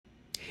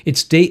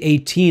It's day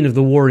 18 of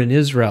the war in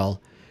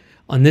Israel.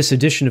 On this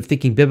edition of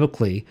Thinking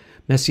Biblically,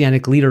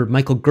 Messianic leader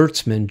Michael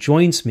Gertsman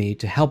joins me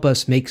to help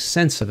us make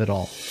sense of it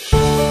all.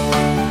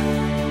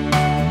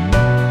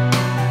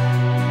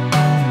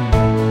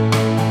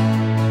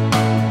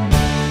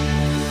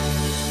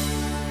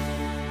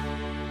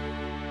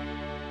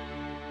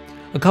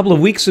 A couple of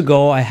weeks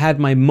ago, I had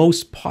my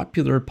most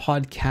popular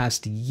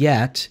podcast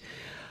yet,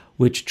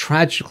 which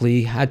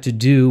tragically had to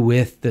do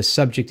with the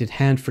subject at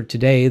hand for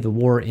today, the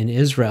war in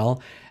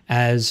Israel,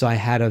 as I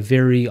had a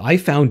very, I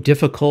found,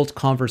 difficult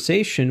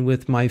conversation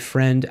with my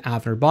friend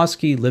Avner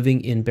Bosky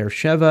living in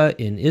Beersheba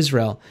in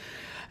Israel.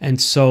 And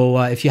so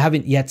if you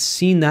haven't yet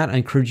seen that, I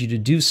encourage you to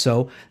do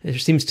so. There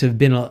seems to have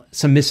been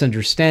some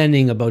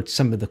misunderstanding about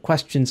some of the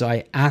questions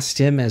I asked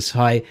him as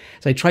I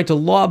tried to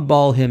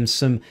lobball him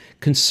some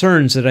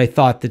concerns that I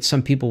thought that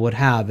some people would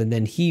have. And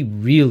then he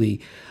really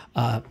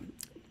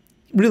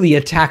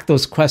attacked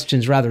those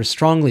questions rather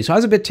strongly. So I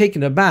was a bit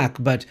taken aback,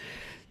 but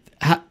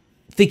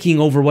thinking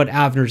over what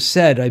Avner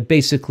said, I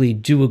basically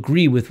do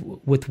agree with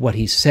what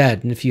he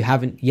said. And if you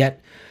haven't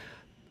yet,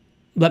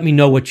 let me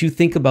know what you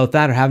think about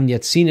that or haven't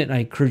yet seen it. And I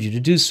encourage you to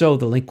do so.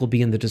 The link will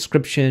be in the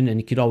description, and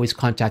you could always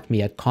contact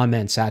me at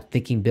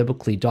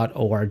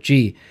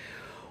comments@thinkingbiblically.org.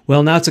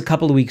 Well, now it's a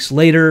couple of weeks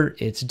later.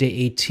 It's day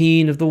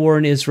 18 of the war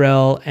in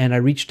Israel, and I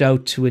reached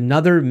out to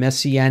another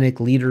Messianic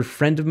Jewish leader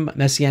friend of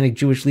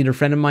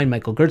mine,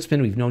 Michael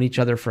Gertsman. We've known each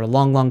other for a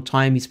long, long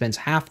time. He spends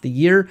half the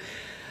year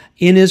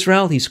in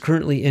Israel. He's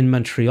currently in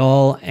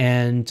Montreal,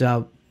 and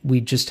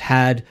we just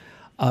had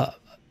a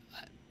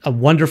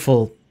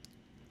wonderful,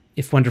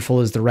 if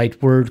wonderful is the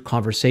right word,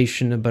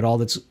 conversation about all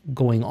that's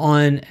going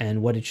on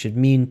and what it should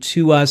mean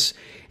to us.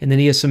 And then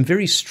he has some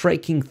very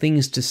striking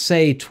things to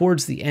say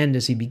towards the end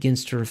as he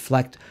begins to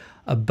reflect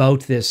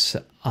about this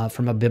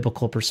from a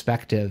biblical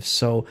perspective.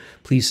 So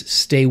please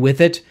stay with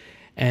it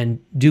and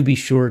do be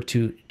sure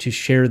to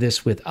share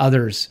this with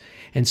others.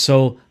 And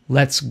so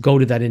let's go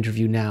to that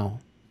interview now.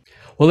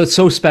 Well, it's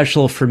so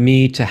special for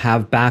me to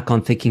have back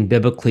on Thinking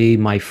Biblically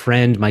my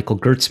friend, Michael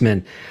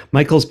Gertsman.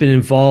 Michael's been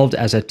involved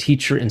as a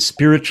teacher and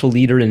spiritual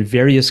leader in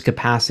various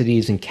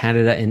capacities in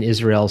Canada and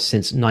Israel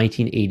since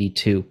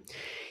 1982.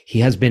 He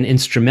has been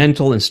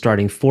instrumental in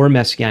starting 4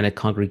 Messianic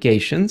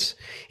congregations.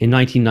 In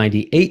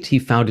 1998, he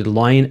founded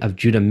Lion of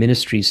Judah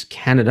Ministries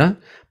Canada.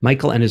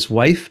 Michael and his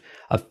wife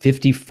of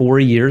 54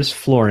 years,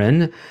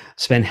 Florin,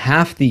 spent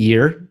half the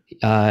year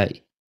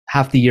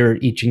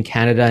each in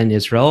Canada and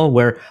Israel,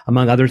 where,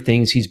 among other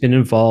things, he's been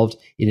involved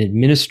in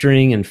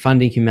administering and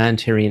funding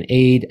humanitarian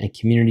aid and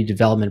community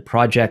development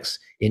projects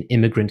in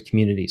immigrant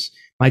communities.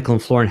 Michael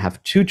and Florin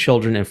have 2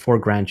 children and 4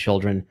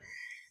 grandchildren.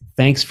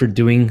 Thanks for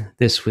doing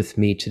this with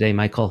me today,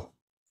 Michael.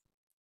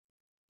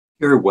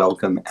 You're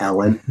welcome,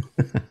 Alan.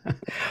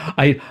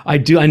 I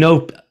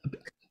know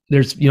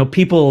there's,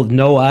 people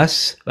know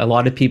us. A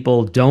lot of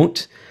people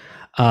don't.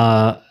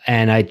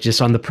 And I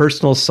just, on the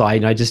personal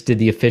side, I just did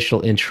the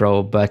official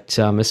intro, but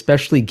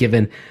especially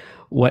given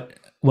what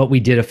we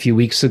did a few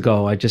weeks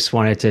ago, I just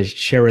wanted to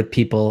share with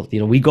people,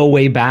 we go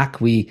way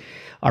back. We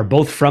are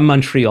both from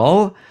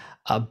Montreal,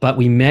 but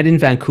we met in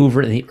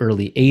Vancouver in the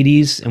early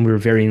 80s, and we were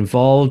very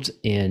involved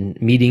in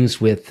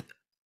meetings with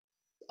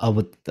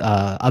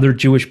other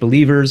Jewish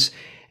believers.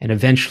 And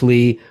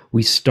eventually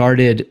we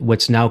started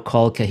what's now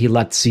called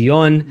Kehilat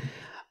Zion,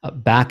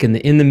 back in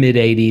the mid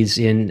 80s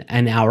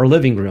in our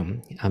living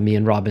room, me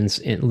and Robin's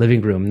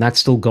living room. And that's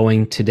still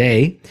going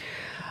today.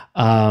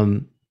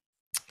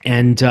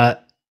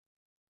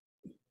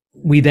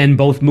 We then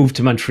both moved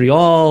to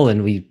Montreal,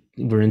 and we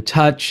were in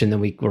touch, and then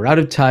we were out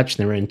of touch, and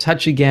then we're in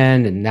touch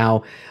again. And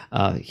now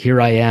here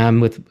I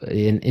am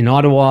in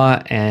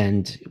Ottawa.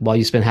 And while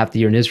you spent half the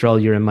year in Israel,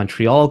 you're in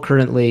Montreal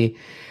currently.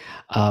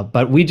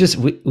 But we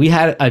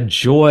had a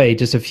joy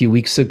just a few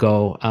weeks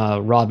ago.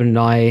 Robin and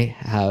I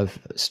have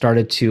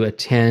started to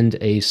attend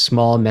a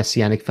small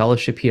Messianic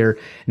fellowship here.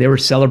 They were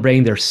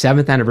celebrating their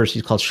 7th anniversary.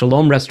 It's called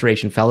Shalom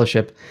Restoration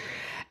Fellowship.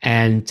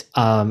 And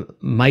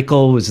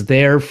Michael was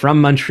there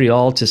from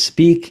Montreal to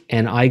speak,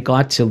 and I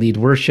got to lead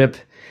worship.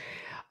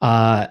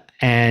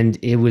 And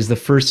it was the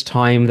first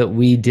time that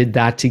we did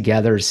that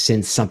together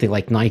since something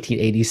like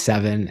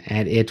 1987.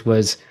 And it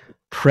was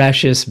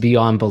precious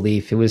beyond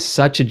belief. It was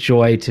such a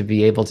joy to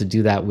be able to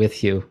do that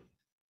with you.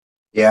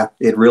 Yeah,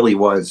 it really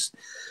was.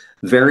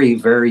 Very,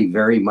 very,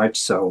 very much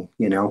so,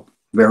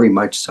 very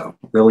much so.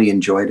 Really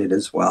enjoyed it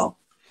as well.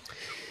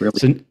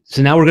 Really.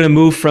 So now we're going to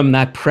move from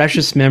that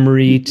precious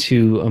memory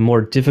to a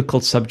more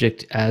difficult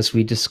subject as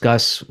we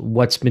discuss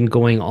what's been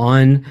going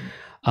on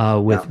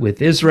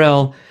with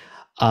Israel.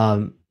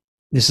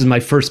 This is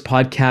my first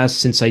podcast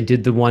since I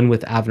did the one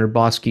with Avner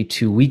Bosky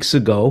 2 weeks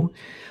ago,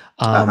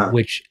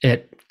 which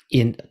I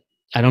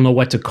don't know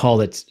what to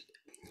call it.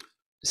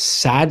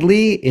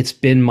 Sadly, it's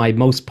been my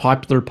most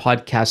popular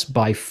podcast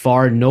by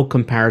far, no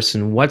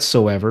comparison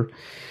whatsoever,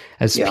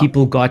 as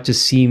people got to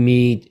see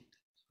me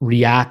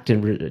react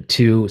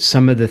to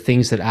some of the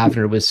things that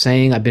Avner was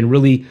saying. I've been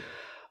really,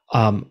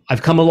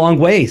 I've come a long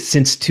way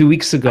since 2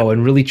 weeks ago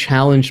and really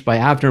challenged by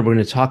Avner. We're going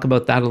to talk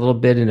about that a little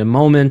bit in a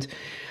moment.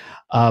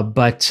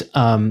 But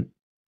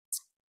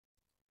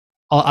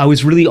I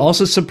was really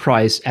also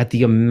surprised at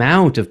the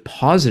amount of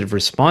positive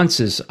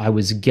responses I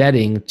was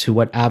getting to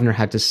what Avner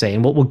had to say.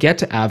 And we'll get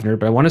to Avner,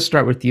 but I want to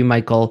start with you,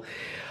 Michael.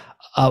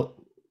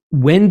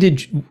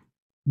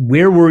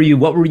 Where were you?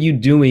 What were you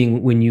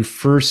doing when you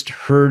first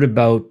heard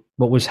about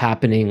what was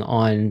happening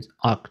on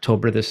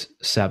October the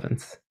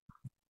 7th?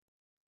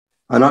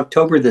 On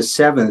October the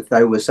 7th,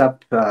 I was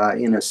up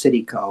in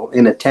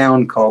a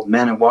town called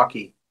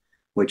Maniwaki,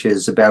 which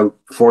is about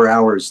 4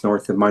 hours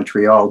north of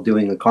Montreal,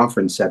 doing a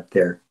conference up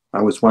there.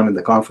 I was one of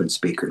the conference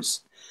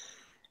speakers.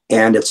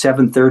 And at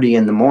 7:30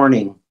 in the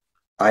morning,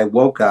 I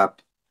woke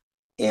up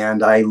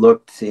and I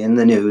looked in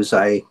the news.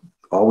 I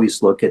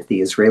always look at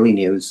the Israeli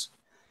news,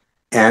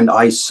 and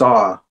I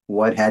saw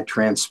what had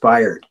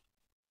transpired.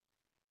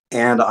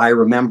 And I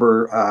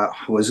remember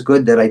it was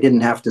good that I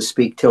didn't have to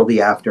speak till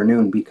the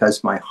afternoon,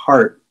 because my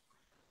heart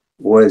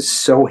was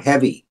so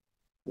heavy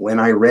when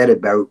I read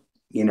about,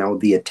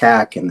 the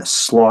attack and the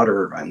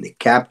slaughter and the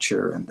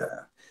capture and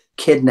the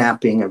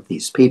kidnapping of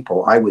these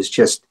people. I was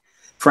just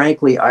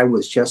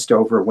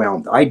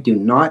overwhelmed. I do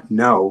not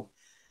know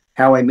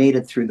how I made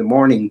it through the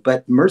morning,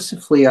 but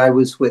mercifully I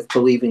was with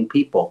believing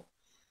people.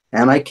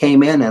 And I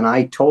came in and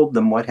I told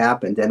them what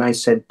happened. And I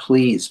said,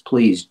 please,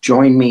 please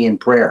join me in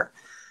prayer.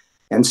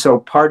 And so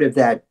part of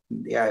that,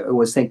 I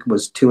think it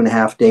was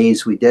 2.5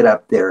 days we did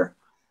up there.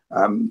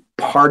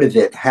 Part of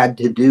it had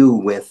to do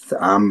with,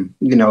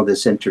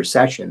 this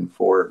intercession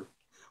for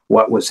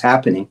what was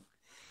happening.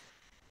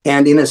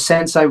 And in a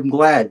sense, I'm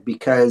glad,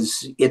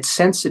 because it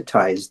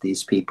sensitized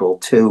these people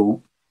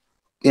to,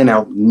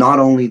 not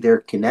only their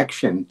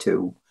connection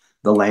to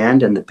the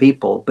land and the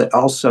people, but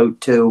also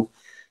to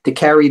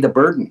carry the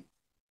burden,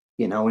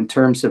 in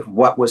terms of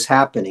what was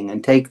happening,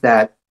 and take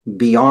that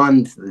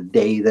beyond the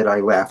day that I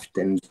left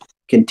and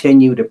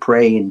continue to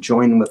pray and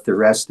join with the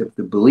rest of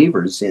the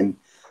believers in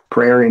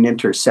prayer and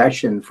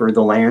intercession for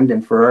the land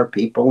and for our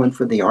people and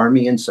for the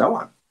army and so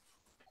on.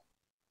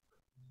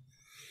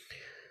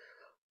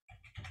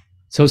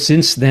 So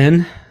since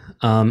then,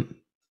 how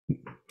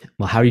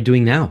are you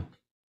doing now?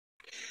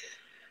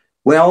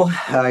 Well,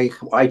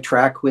 I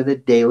track with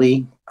it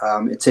daily.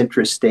 It's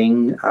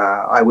interesting.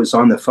 I was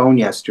on the phone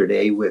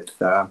yesterday with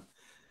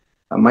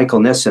Michael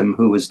Nissim,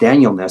 who was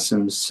Daniel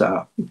Nissim's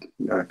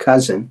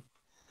cousin.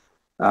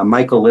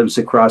 Michael lives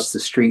across the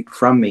street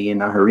from me in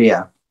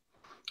Naharia,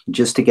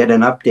 just to get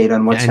an update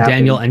on what's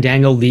happening.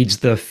 Daniel leads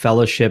the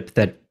fellowship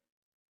that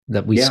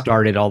we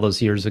started all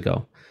those years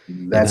ago.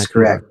 That's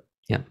correct.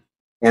 Yeah.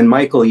 And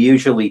Michael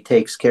usually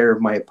takes care of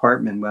my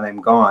apartment when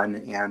I'm gone,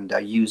 and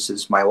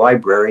uses my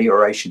library,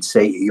 or I should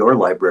say your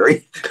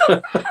library.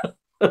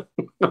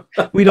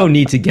 We don't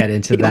need to get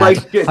into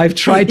that. I've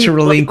tried to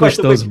relinquish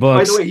those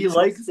books. By the way, he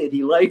likes it.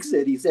 He likes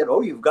it. He said,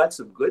 "Oh, you've got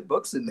some good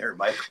books in there,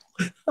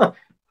 Michael."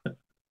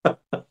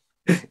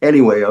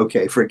 Anyway,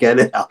 okay, forget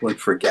it, Alan,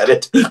 forget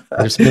it.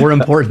 There's more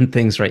important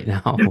things right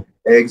now.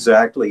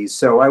 Exactly.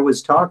 So I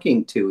was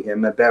talking to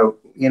him about,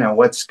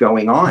 what's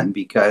going on,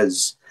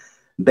 because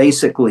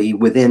basically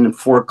within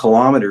 4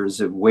 kilometers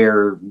of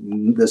where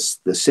the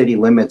city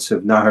limits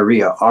of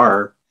Naharia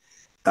are,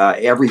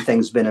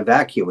 everything's been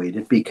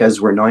evacuated, because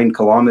we're 9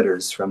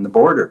 kilometers from the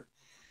border.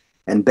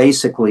 And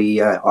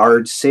basically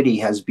our city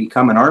has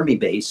become an army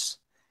base,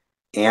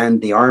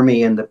 and the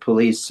army and the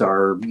police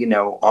are,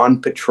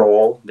 on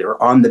patrol.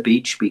 They're on the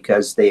beach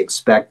because they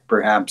expect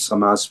perhaps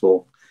Hamas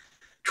will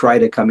try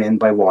to come in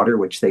by water,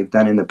 which they've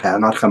done in the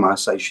past. Not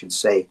Hamas, I should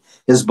say.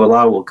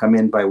 Hezbollah will come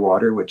in by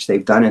water, which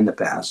they've done in the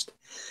past.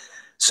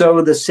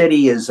 So the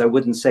city is, I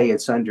wouldn't say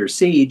it's under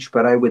siege,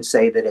 but I would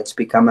say that it's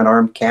become an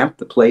armed camp.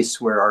 The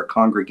place where our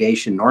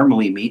congregation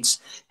normally meets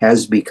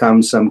has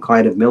become some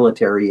kind of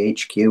military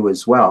HQ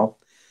as well.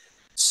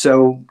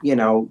 So,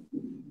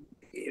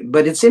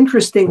 but it's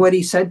interesting what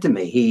he said to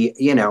me.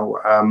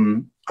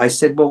 I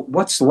said, well,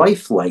 what's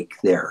life like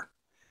there?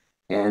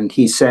 And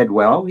he said,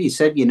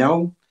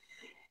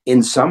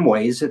 in some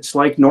ways it's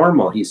like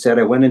normal. He said,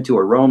 I went into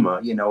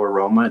Aroma,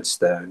 Aroma, it's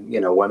the,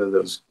 one of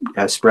those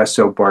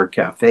espresso bar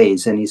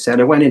cafes. And he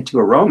said, I went into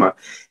Aroma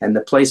and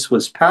the place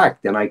was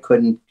packed, and I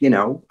couldn't,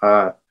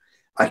 I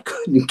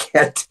couldn't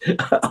get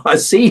a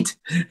seat.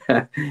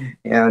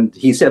 And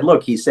he said,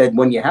 look,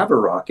 when you have a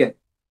rocket,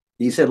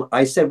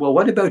 I said, well,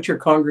 what about your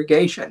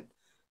congregation?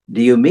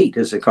 Do you meet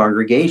as a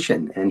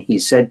congregation? And he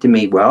said to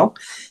me,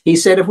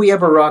 if we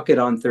have a rocket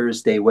on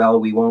Thursday,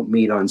 we won't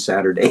meet on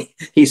Saturday.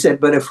 He said,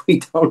 but if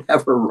we don't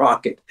have a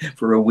rocket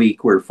for a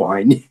week, we're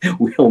fine.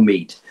 We'll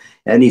meet.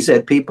 And he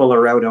said, people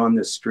are out on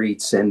the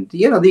streets. And,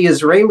 the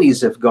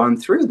Israelis have gone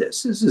through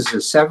this. This is a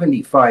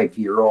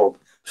 75-year-old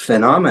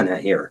phenomena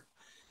here.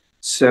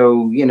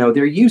 So,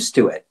 they're used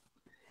to it.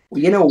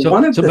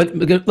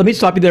 But let me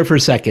stop you there for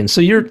a second. So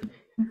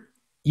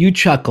you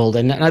chuckled,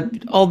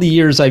 and all the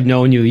years I've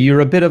known you, you're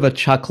a bit of a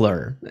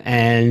chuckler,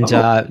 and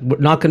we're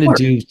not going to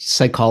do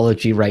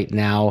psychology right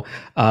now.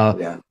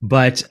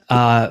 But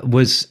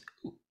was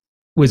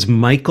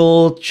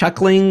Michael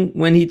chuckling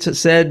when he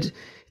said,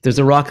 "There's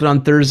a rocket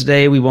on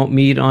Thursday, we won't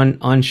meet on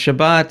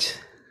Shabbat"?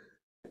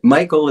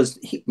 Michael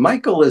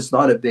is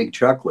not a big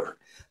chuckler,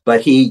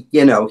 but he,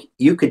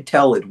 you could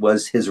tell it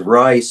was his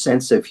wry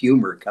sense of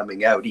humor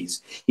coming out.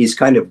 He's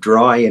kind of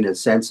dry in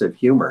his sense of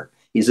humor.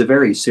 He's a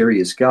very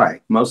serious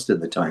guy most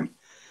of the time.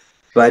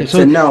 But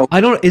So no,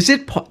 I don't.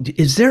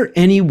 Is there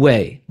any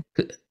way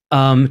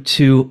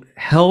to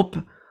help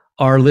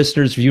our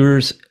listeners,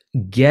 viewers,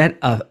 get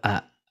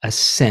a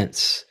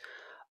sense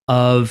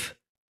of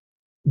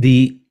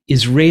the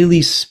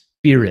Israeli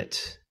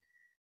spirit?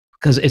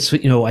 Because it's,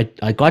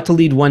 I got to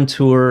lead one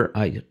tour.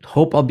 I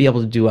hope I'll be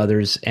able to do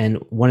others. And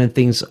one of the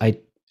things I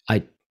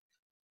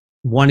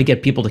want to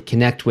get people to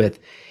connect with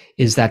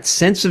is that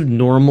sense of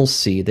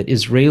normalcy that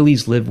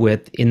Israelis live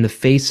with in the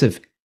face of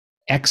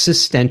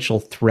existential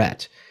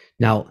threat.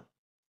 Now,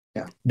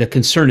 the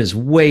concern is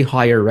way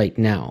higher right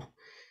now.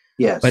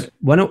 yes. But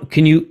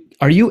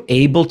are you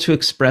able to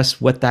express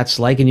what that's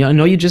like? And I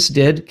know you just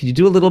did. Could you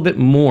do a little bit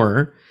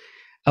more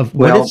of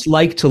what it's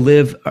like to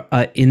live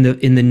in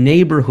the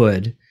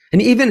neighborhood?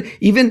 And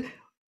even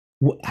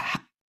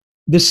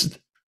this,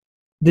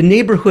 the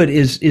neighborhood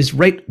is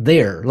right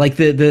there. Like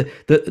the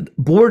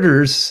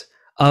borders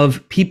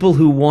of people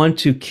who want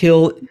to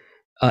kill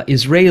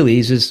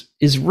Israelis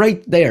is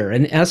right there,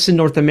 and us in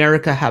North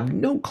America have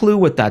no clue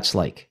what that's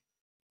like.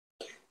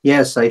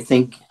 Yes, I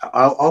think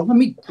let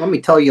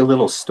me tell you a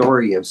little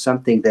story of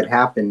something that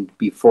happened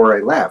before I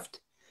left.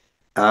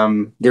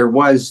 There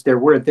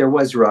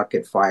was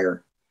rocket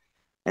fire,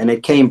 and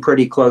it came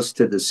pretty close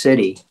to the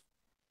city.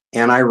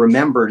 And I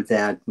remember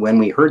that when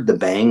we heard the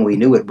bang, we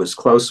knew it was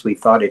close. We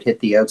thought it hit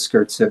the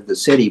outskirts of the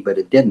city, but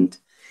it didn't.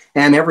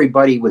 And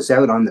everybody was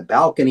out on the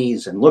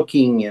balconies and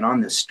looking and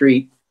on the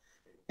street.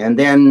 And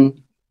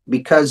then,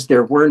 because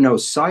there were no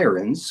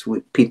sirens,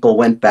 people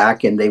went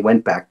back and they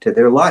went back to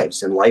their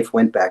lives, and life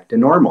went back to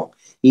normal,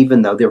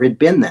 even though there had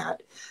been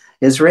that.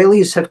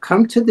 Israelis have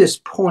come to this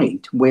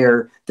point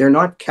where they're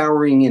not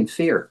cowering in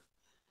fear.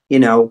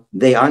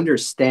 They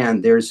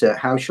understand there's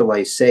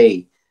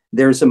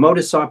a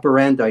modus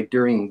operandi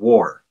during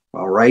war,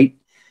 all right?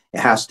 It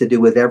has to do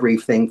with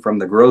everything from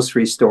the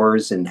grocery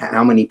stores and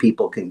how many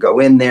people can go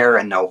in there,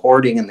 and no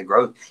hoarding in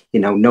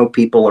no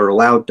people are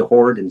allowed to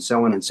hoard, and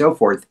so on and so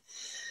forth.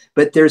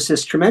 But there's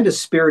this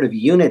tremendous spirit of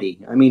unity.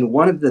 I mean,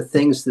 one of the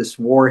things this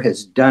war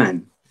has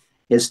done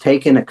is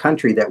taken a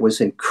country that was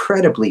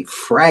incredibly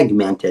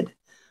fragmented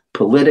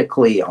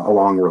politically,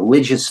 along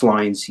religious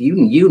lines,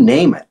 you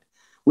name it.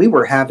 We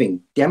were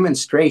having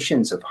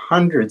demonstrations of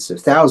hundreds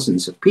of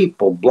thousands of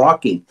people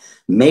blocking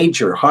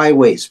major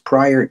highways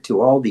prior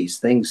to all these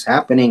things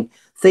happening,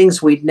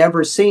 things we'd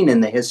never seen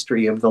in the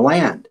history of the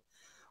land.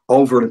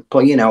 Over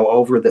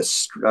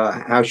this,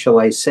 how shall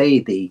I say,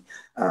 the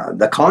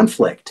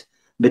conflict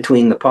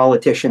between the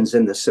politicians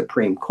and the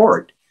Supreme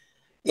Court.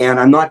 And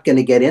I'm not going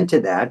to get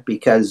into that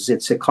because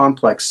it's a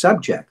complex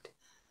subject.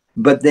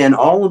 But then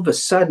all of a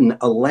sudden,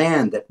 a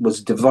land that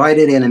was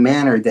divided in a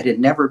manner that had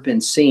never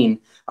been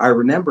seen. I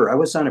remember I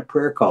was on a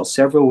prayer call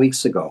several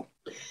weeks ago,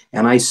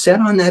 and I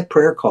said on that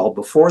prayer call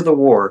before the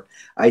war,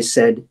 I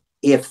said,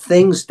 if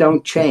things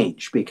don't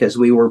change, because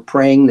we were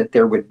praying that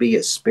there would be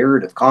a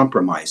spirit of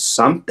compromise,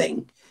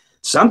 something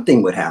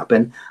would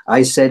happen.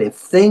 I said, if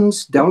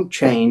things don't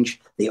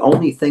change, the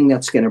only thing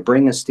that's going to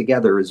bring us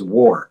together is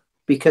war,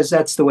 because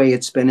that's the way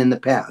it's been in the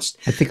past.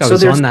 I think I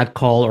was on that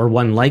call, or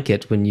one like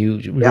it, when you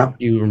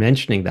were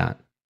mentioning that.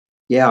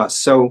 Yeah,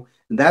 so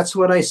that's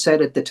what I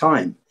said at the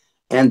time.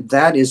 And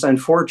that is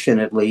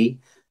unfortunately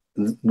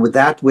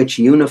that which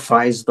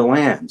unifies the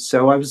land.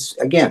 So I was,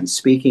 again,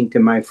 speaking to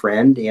my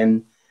friend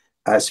and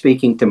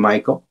speaking to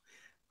Michael,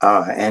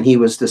 and he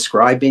was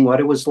describing what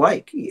it was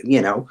like.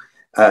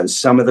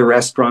 Some of the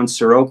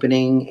restaurants are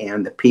opening,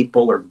 and the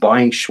people are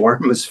buying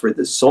shawarmas for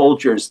the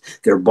soldiers.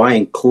 They're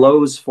buying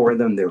clothes for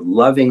them. They're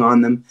loving on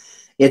them.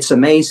 It's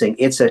amazing.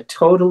 It's a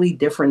totally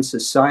different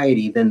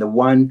society than the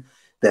one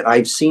that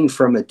I've seen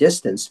from a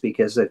distance,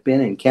 because I've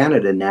been in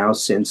Canada now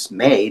since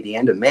May, the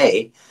end of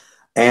May.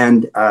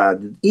 And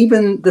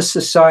even the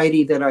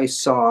society that I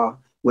saw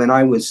when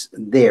I was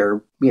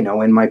there,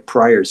 in my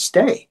prior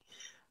stay,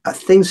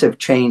 things have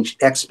changed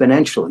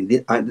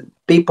exponentially.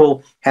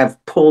 People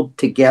have pulled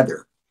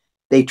together.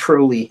 They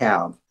truly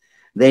have.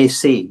 They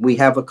see we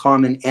have a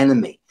common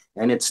enemy,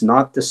 and it's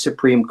not the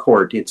Supreme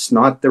Court. It's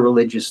not the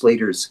religious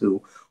leaders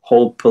who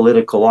hold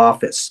political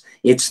office.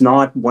 It's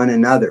not one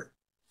another.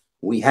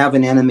 We have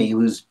an enemy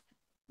who's,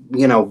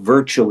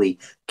 virtually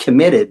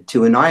committed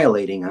to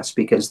annihilating us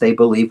because they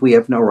believe we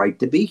have no right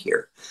to be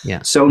here.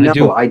 Yeah. So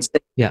I'd say,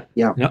 yeah.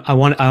 No, I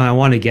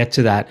want to get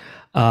to that.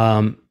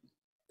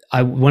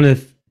 One of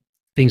the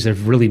things that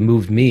have really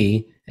moved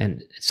me,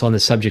 and it's on the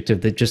subject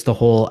of just the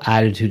whole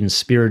attitude and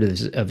spirit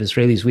of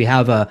Israelis.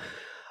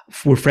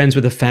 We're friends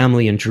with a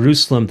family in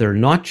Jerusalem. They're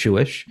not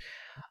Jewish,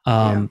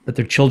 but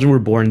their children were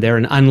born there.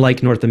 And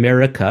unlike North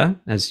America,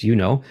 as you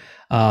know,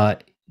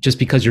 just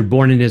because you're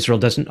born in Israel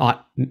doesn't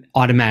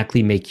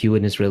automatically make you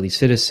an Israeli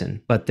citizen.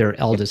 But their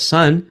eldest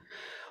son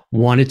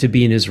wanted to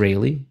be an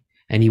Israeli,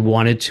 and he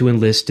wanted to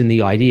enlist in the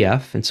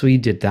IDF. And so he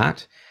did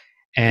that.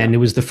 And it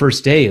was the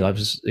first day.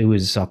 It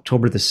was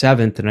October the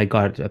 7th, and I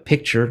got a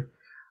picture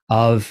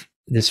of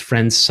this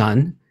friend's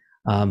son,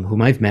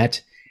 whom I've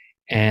met,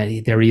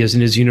 and there he is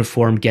in his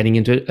uniform, getting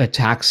into a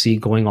taxi,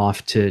 going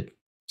off to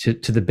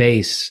the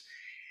base,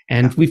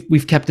 and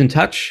we've kept in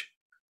touch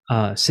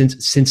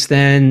since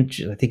then.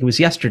 I think it was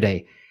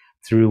yesterday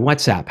through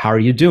WhatsApp. How are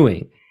you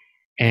doing?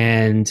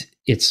 And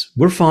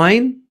we're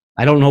fine.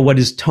 I don't know what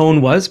his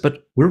tone was,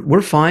 but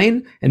we're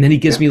fine. And then he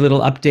gives me a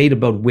little update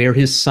about where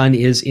his son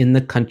is in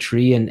the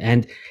country,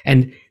 and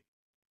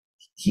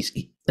he's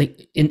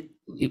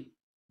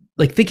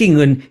like thinking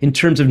in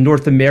terms of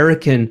North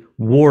American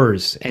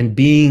wars and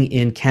being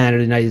in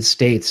Canada, United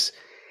States,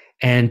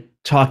 and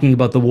talking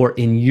about the war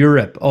in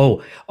Europe.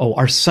 Oh,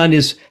 our son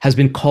has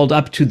been called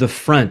up to the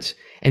front,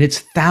 and it's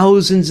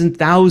thousands and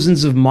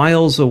thousands of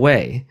miles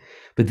away.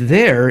 But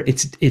there,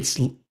 it's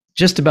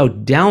just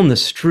about down the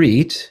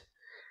street.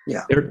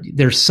 Yeah.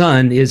 Their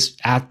son is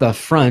at the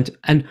front,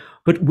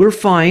 but we're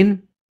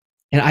fine.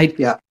 And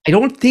I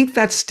don't think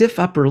that's stiff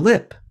upper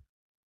lip.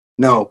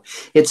 No,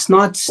 it's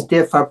not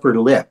stiff upper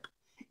lip.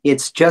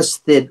 It's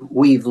just that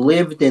we've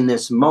lived in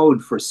this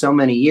mode for so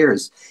many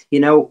years. You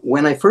know,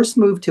 when I first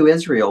moved to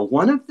Israel,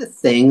 one of the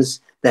things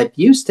that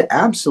used to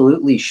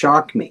absolutely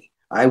shock me,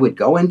 I would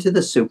go into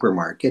the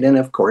supermarket, and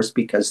of course,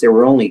 because there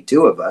were only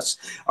two of us,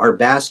 our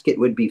basket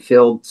would be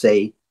filled,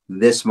 say,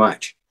 this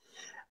much.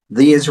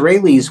 The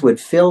Israelis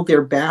would fill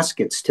their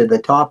baskets to the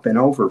top and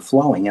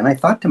overflowing. And I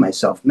thought to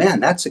myself,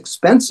 man, that's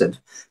expensive.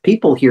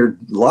 People here,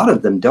 a lot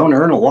of them don't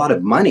earn a lot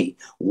of money.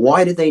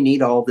 Why do they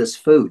need all this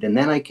food? And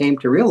then I came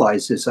to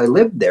realize as I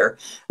lived there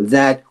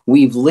that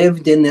we've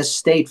lived in this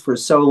state for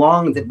so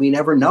long that we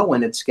never know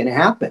when it's going to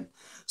happen.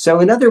 So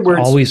in other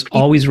words,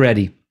 always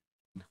ready.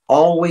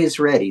 Always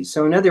ready.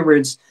 So in other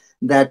words,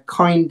 that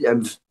kind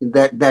of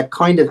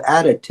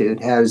attitude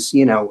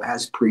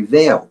has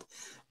prevailed.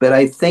 But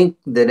I think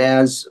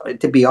that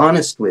to be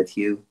honest with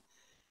you,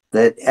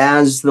 that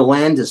as the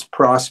land has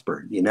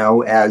prospered,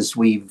 as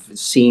we've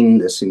seen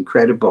this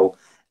incredible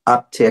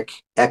uptick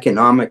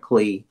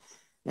economically,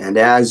 and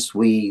as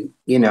we,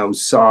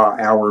 saw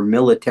our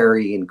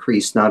military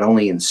increase not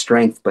only in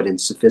strength, but in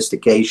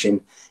sophistication,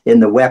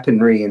 in the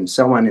weaponry and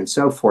so on and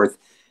so forth,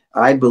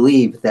 I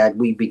believe that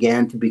we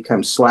began to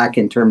become slack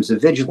in terms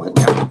of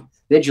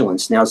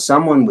vigilance. Now,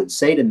 someone would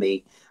say to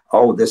me,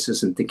 oh, this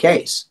isn't the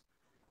case.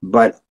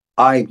 But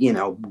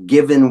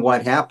given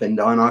what happened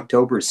on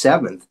October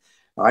 7th,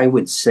 I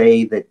would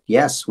say that,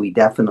 yes, we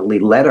definitely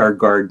let our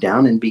guard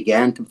down and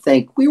began to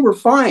think we were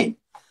fine.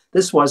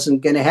 This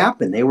wasn't going to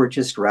happen. They were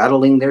just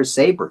rattling their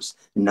sabers.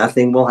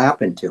 Nothing will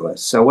happen to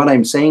us. So what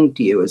I'm saying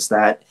to you is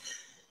that,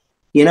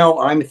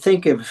 I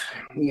think of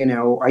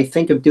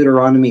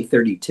Deuteronomy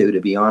 32, to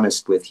be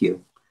honest with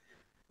you,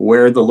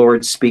 where the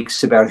Lord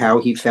speaks about how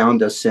he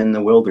found us in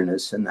the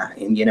wilderness and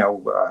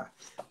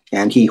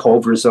he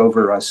hovers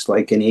over us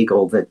like an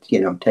eagle that,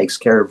 takes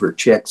care of her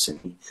chicks, and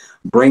he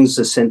brings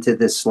us into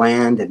this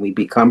land, and we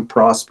become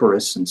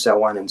prosperous and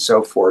so on and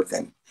so forth.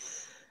 And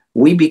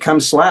we become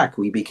slack.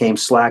 We became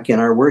slack in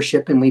our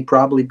worship, and we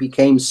probably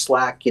became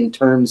slack in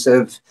terms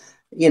of,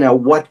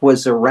 what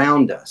was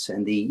around us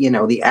and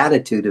the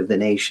attitude of the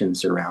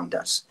nations around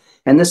us.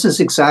 And this is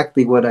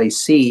exactly what I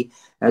see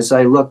as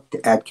I looked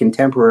at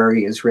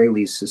contemporary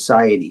Israeli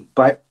society.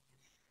 But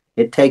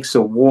it takes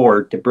a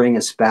war to bring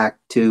us back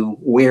to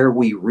where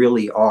we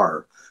really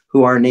are,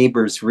 who our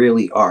neighbors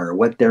really are,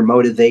 what their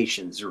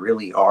motivations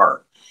really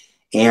are.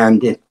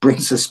 And it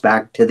brings us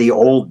back to the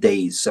old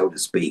days, so to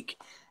speak.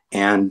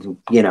 And,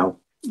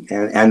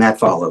 and that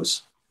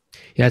follows.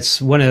 Yeah, it's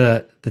one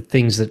of the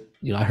things that,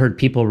 I heard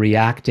people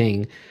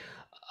reacting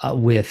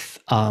with,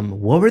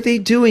 what were they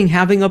doing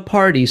having a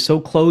party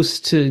so close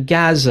to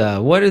Gaza?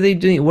 What are they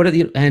doing? What are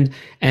they, and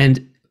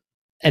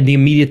the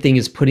immediate thing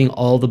is putting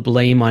all the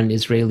blame on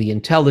Israeli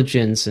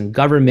intelligence and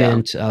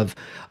government of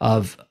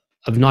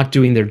not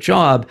doing their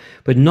job,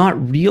 but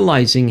not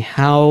realizing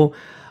how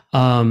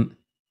I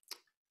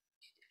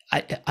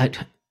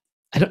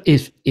don't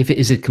if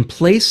is it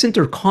complacent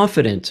or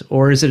confident,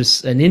 or is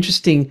it an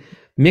interesting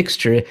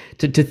mixture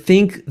to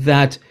think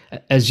that,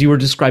 as you were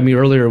describing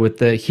earlier with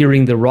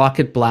hearing the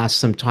rocket blast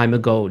some time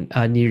ago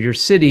near your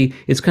city,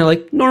 it's kind of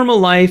like normal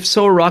life.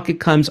 So a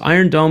rocket comes,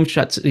 Iron Dome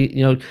shuts,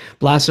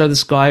 blasts out of the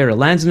sky, or it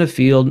lands in a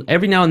field.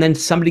 Every now and then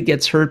somebody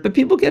gets hurt, but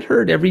people get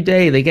hurt every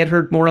day. They get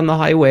hurt more on the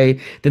highway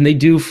than they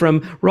do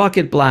from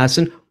rocket blasts.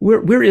 And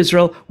we're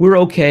Israel, we're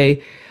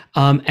okay.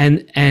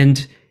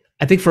 And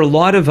I think for a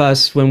lot of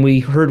us, when we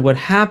heard what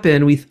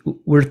happened,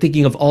 we're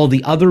thinking of all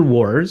the other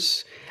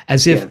wars,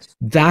 as if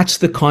that's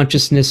the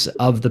consciousness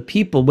of the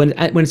people, when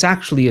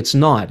it's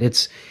not.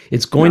 It's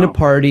going to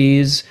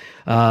parties,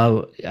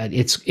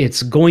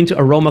 it's going to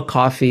Aroma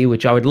Coffee,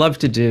 which I would love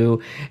to do,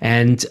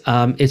 and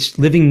it's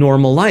living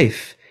normal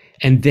life.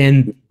 And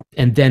then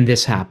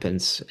this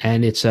happens,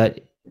 and it's a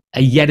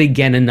yet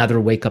again another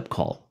wake up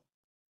call.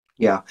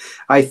 Yeah,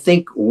 I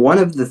think one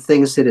of the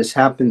things that has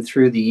happened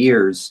through the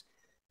years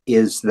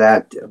is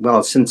that,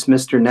 well, since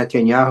Mr.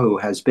 Netanyahu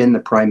has been the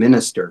prime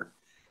minister,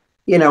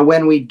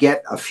 when we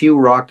get a few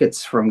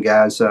rockets from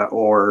Gaza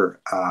or,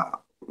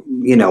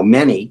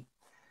 many,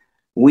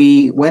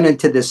 we went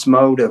into this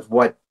mode of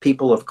what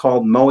people have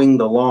called mowing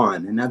the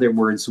lawn. In other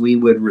words, we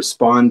would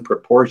respond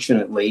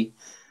proportionately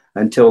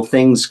until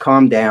things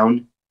calmed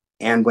down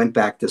and went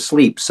back to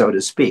sleep, so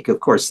to speak. Of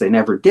course, they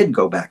never did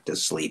go back to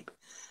sleep.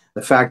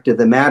 The fact of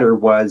the matter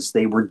was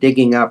they were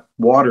digging up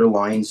water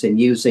lines and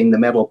using the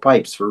metal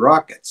pipes for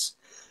rockets,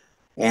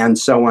 and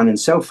so on and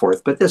so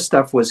forth. But this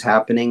stuff was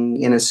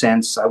happening in a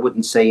sense, I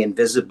wouldn't say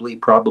invisibly.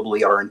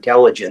 Probably our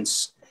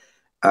intelligence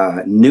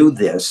knew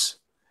this.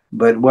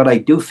 But what I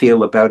do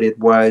feel about it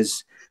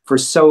was, for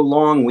so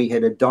long we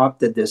had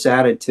adopted this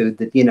attitude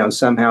that,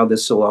 somehow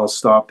this will all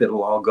stop,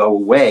 it'll all go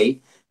away,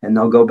 and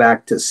they'll go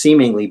back to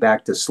seemingly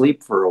back to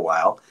sleep for a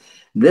while.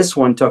 This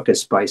one took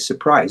us by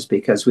surprise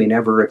because we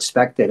never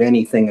expected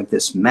anything of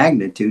this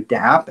magnitude to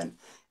happen,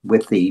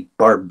 with the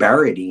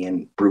barbarity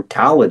and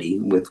brutality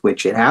with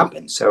which it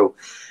happened. So,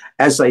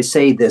 as I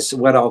say, this,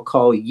 what I'll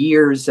call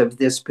years of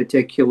this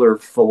particular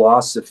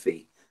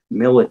philosophy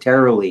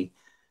militarily,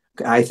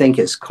 I think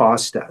has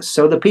cost us.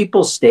 So the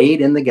people stayed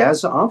in the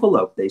Gaza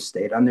envelope. They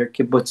stayed on their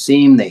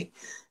kibbutzim.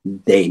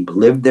 They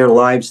lived their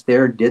lives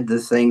there, did the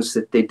things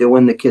that they do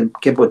in the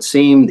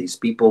kibbutzim. These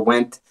people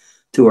went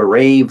to a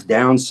rave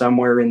down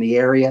somewhere in the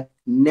area,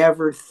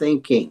 never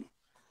thinking,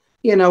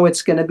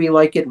 it's going to be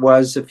like it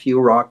was, a few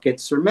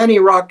rockets or many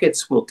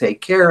rockets. We'll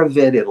take care of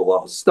it. It'll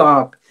all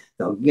stop.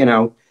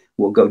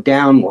 We'll go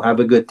down. We'll have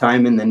a good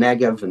time in the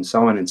Negev, and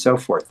so on and so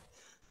forth.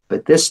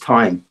 But this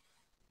time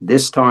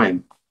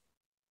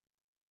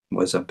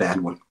was a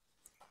bad one.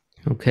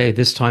 Okay,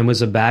 this time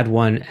was a bad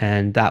one,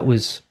 and that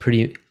was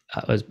pretty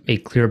was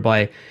made clear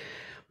by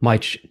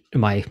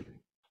my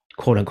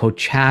quote unquote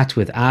chat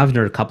with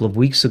Avner a couple of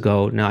weeks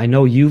ago. Now I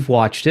know you've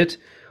watched it.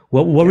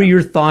 What were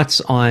your thoughts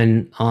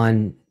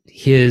on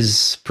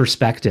his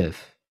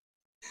perspective?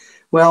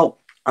 Well,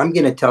 I'm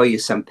going to tell you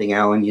something,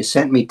 Alan. You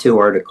sent me 2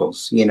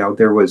 articles.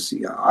 There was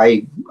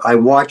I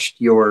watched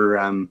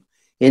your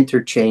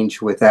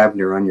interchange with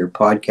Avner on your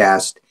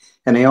podcast.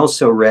 And I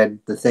also read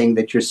the thing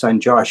that your son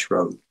Josh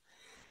wrote.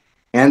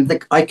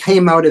 And I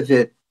came out of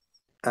it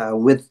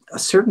with a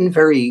certain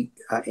very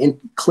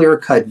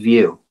clear-cut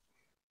view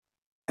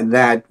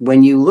that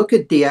when you look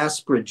at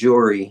diaspora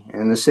Jewry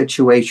and the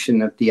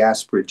situation of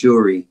diaspora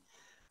Jewry,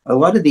 a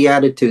lot of the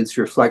attitudes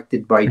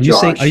reflected by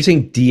Josh. Are you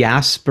saying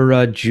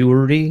diaspora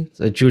Jewry,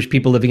 the Jewish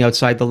people living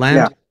outside the land?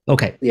 Yeah.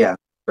 Okay. Yeah,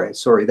 right.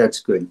 Sorry, that's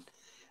good.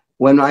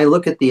 When I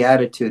look at the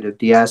attitude of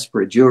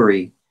diaspora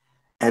Jewry,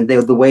 and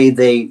the way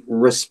they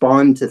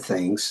respond to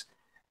things,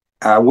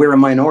 we're a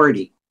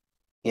minority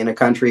in a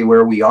country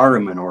where we are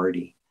a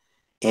minority.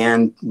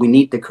 And we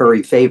need to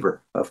curry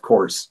favor, of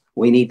course.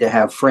 We need to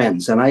have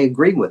friends. And I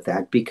agree with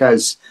that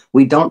because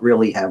we don't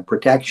really have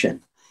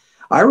protection.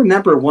 I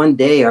remember one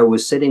day I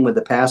was sitting with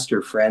a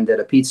pastor friend at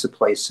a pizza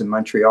place in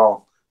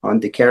Montreal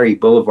on DeCarry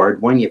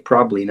Boulevard, one you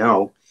probably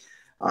know.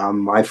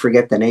 I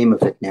forget the name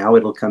of it now.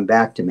 It'll come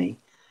back to me.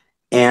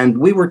 And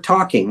we were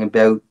talking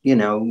about,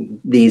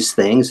 these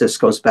things. This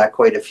goes back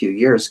quite a few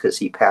years because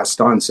he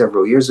passed on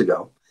several years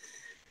ago.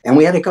 And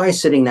we had a guy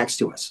sitting next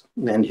to us,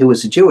 and who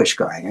was a Jewish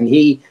guy. And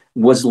he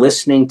was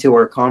listening to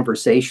our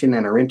conversation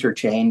and our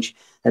interchange.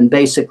 And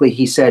basically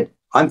he said,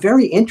 I'm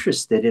very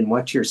interested in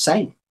what you're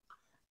saying.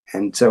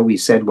 And so we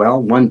said, well,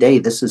 one day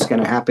this is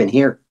going to happen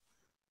here.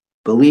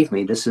 Believe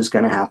me, this is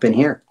going to happen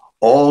here.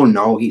 Oh,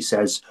 no, he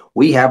says,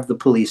 we have the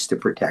police to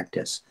protect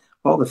us.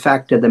 Well, the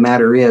fact of the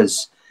matter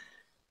is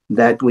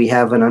that we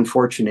have an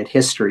unfortunate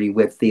history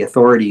with the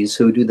authorities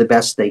who do the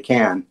best they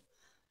can.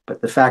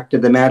 But the fact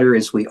of the matter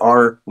is we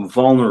are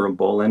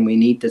vulnerable, and we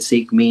need to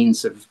seek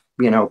means of,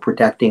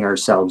 protecting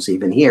ourselves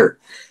even here.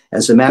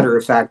 As a matter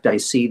of fact, I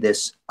see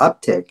this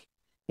uptick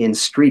in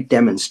street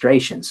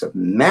demonstrations of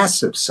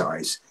massive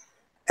size,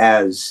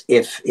 as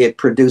if it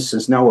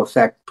produces no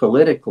effect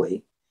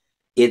politically,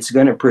 it's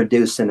going to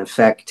produce an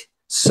effect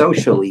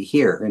socially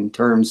here in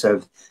terms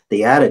of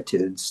the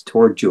attitudes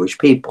toward Jewish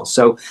people.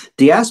 So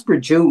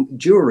diaspora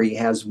Jewry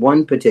has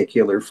one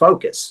particular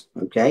focus,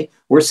 okay?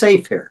 We're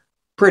safe here,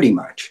 pretty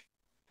much.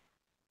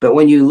 But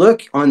when you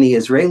look on the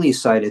Israeli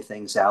side of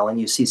things, Alan,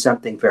 you see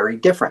something very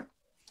different.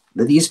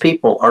 These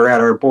people are at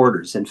our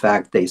borders. In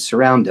fact, they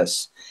surround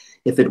us.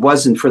 If it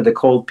wasn't for the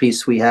cold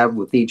peace we have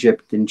with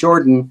Egypt and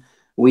Jordan,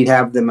 we'd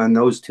have them on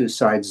those 2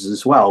 sides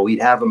as well.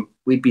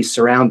 We'd be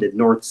surrounded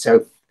north,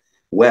 south,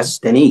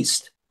 west, and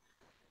east.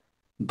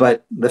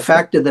 But the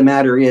fact of the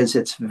matter is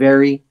it's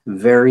very,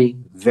 very,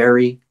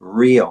 very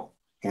real.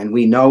 And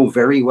we know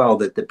very well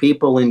that the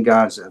people in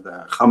Gaza,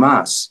 the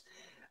Hamas,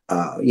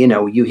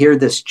 you hear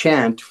this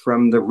chant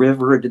from the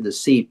river to the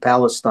sea,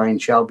 Palestine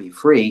shall be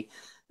free,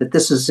 that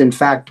this is in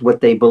fact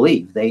what they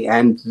believe.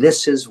 And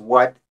this is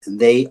what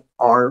they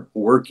are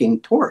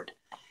working toward.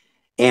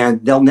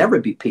 And there'll never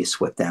be peace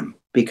with them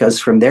because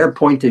from their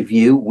point of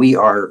view, we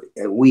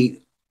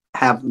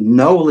have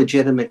no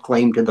legitimate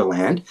claim to the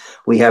land.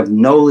 We have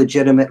no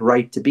legitimate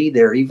right to be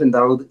there, even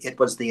though it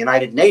was the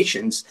United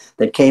Nations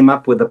that came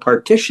up with a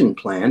partition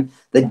plan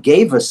that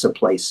gave us a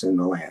place in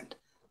the land.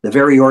 The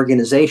very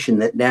organization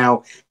that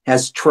now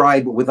has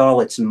tried with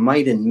all its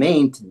might and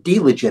main to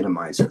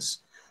delegitimize us.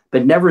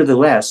 But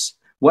nevertheless,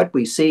 what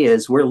we see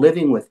is we're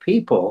living with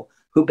people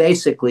who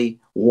basically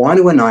want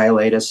to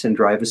annihilate us and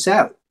drive us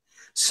out.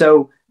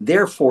 So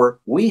therefore,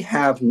 we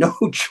have no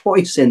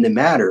choice in the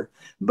matter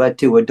but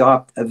to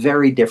adopt a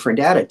very different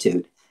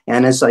attitude.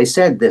 And as I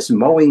said, this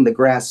mowing the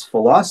grass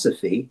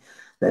philosophy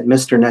that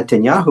Mr.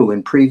 Netanyahu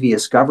and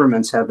previous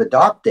governments have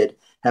adopted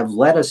have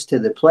led us to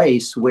the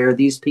place where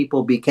these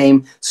people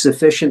became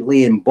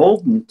sufficiently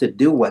emboldened to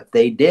do what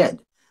they did.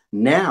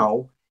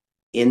 Now,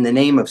 in the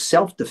name of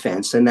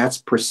self-defense, and that's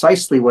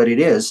precisely what it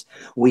is,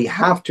 we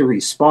have to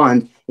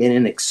respond in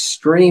an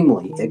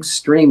extremely,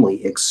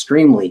 extremely,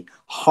 extremely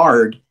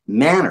hard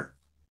manner.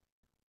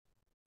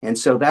 And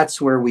so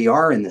that's where we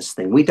are in this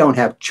thing. We don't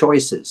have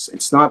choices.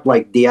 It's not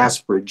like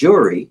diaspora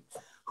Jewry,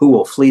 who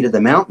will flee to the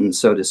mountains,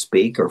 so to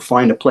speak, or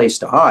find a place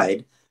to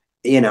hide,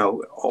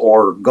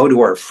 or go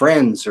to our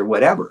friends or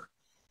whatever.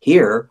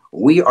 Here,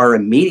 we are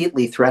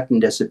immediately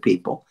threatened as a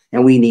people,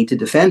 and we need to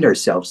defend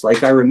ourselves.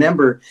 Like I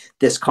remember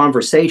this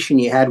conversation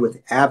you had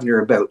with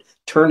Avner about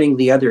turning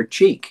the other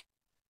cheek,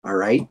 all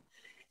right?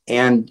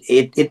 And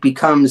it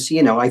becomes,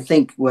 I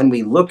think when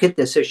we look at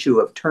this issue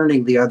of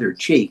turning the other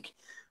cheek,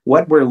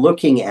 what we're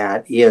looking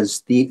at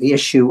is the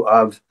issue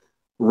of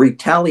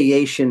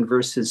retaliation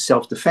versus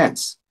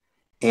self-defense.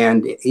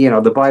 And,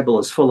 the Bible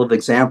is full of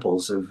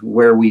examples of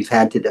where we've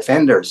had to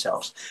defend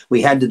ourselves.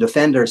 We had to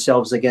defend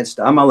ourselves against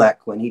Amalek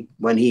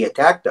when he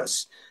attacked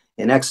us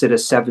in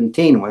Exodus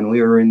 17, when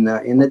we were in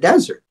the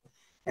desert,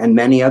 and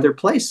many other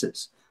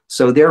places.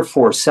 So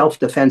therefore,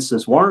 self-defense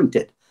is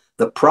warranted.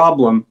 The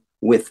problem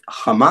with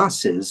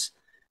Hamas is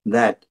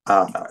that,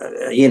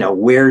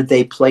 where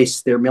they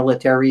place their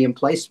military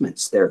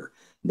emplacements, their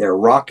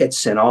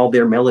rockets and all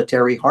their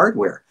military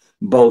hardware,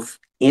 both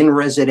in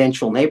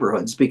residential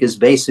neighborhoods, because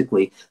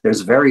basically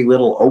there's very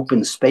little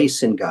open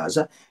space in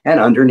Gaza, and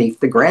underneath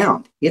the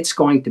ground. It's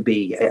going to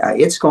be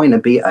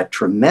a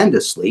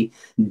tremendously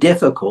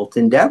difficult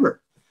endeavor.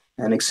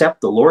 And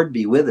except the Lord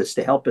be with us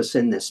to help us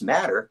in this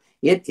matter,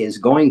 it is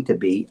going to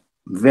be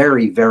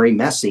very, very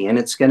messy, and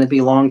it's going to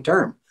be long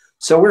term.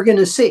 So we're going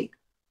to see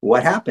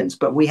what happens,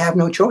 but we have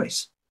no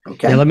choice.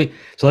 Okay. Yeah,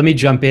 let me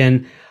jump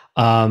in.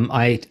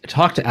 I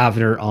talked to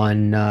Avner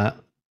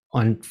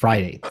on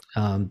Friday,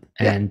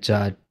 and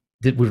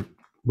we're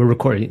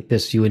recording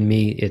this, you and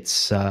me.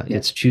 It's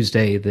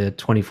Tuesday, the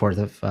 24th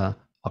of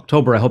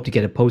October. I hope to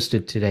get it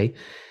posted today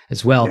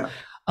as well.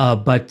 Yeah.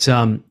 But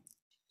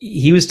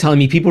he was telling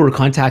me people were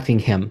contacting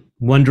him,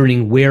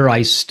 wondering where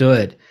I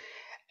stood,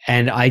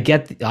 and I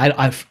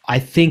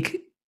think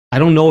I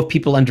don't know if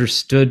people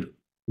understood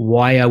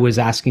why I was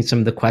asking some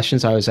of the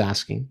questions I was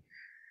asking.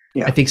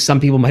 Yeah. I think some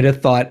people might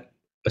have thought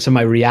some of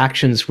my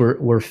reactions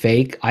were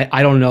fake.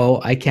 I don't know.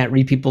 I can't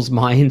read people's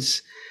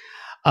minds.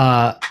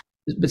 But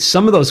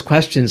some of those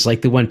questions,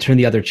 like the one turn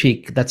the other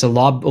cheek, that's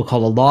we'll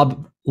call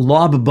a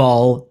lob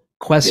ball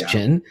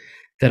question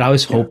that I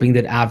was hoping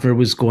that Avner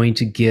was going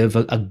to give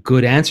a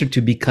good answer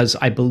to, because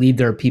I believe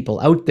there are people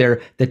out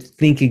there that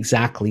think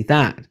exactly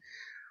that.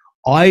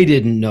 I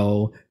didn't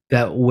know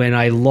that when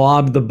I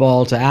lobbed the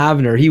ball to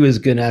Avner, he was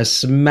going to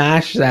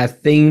smash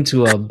that thing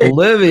to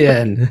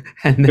oblivion.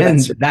 And then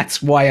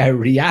that's why I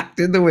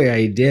reacted the way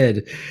I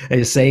did. I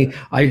was saying,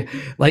 I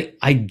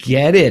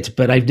get it,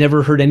 but I've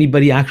never heard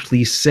anybody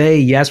actually say,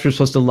 yes, we're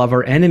supposed to love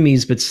our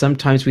enemies, but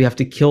sometimes we have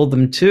to kill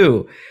them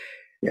too.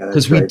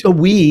 Because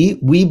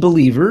we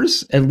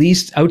believers, at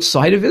least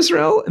outside of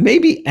Israel,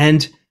 maybe.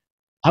 And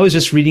I was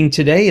just reading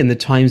today in the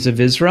Times of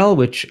Israel,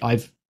 which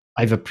I've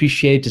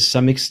appreciated to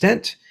some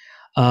extent,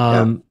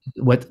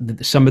 what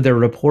some of their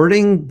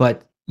reporting,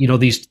 but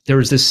there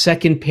was this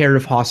second pair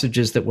of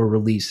hostages that were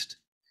released,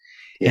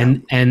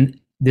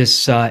 and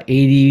this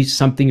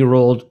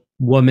 80-something-year-old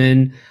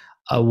woman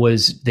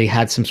they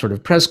had some sort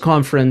of press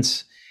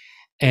conference,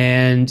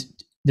 and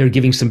they're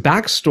giving some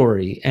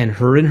backstory, and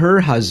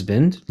her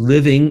husband,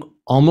 living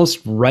almost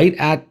right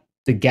at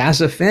the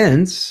Gaza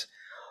fence,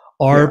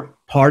 are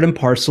part and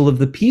parcel of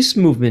the peace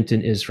movement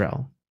in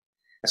Israel.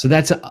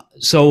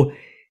 So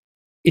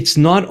it's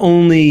not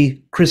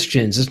only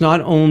Christians, it's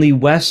not only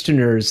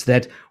Westerners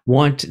that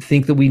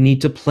think that we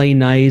need to play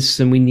nice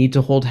and we need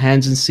to hold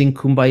hands and sing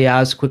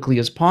Kumbaya as quickly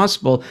as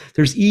possible.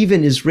 There's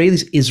even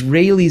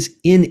Israelis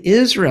in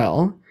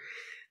Israel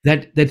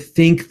that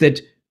think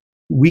that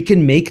we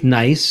can make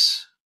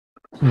nice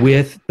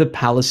with the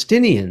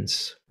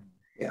Palestinians.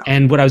 Yeah.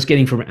 And what I was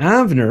getting from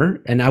Avner,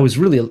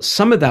 and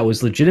some of that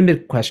was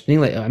legitimate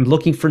questioning. Like, I'm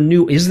looking for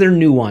is there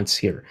nuance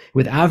here?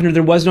 With Avner,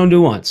 there was no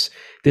nuance.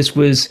 This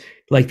was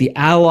like the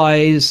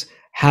Allies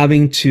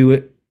having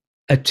to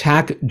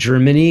attack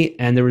Germany,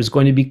 and there was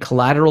going to be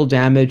collateral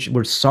damage.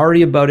 We're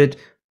sorry about it,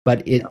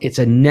 but he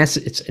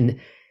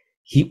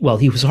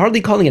was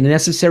hardly calling it a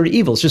necessary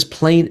evil. It's just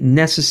plain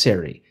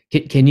necessary.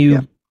 Can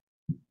you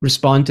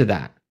respond to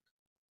that?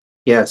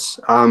 Yes.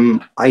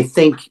 I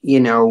think,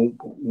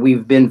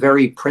 we've been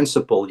very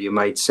principled, you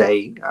might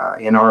say,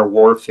 in our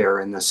warfare,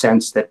 in the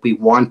sense that we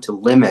want to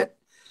limit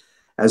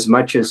as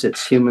much as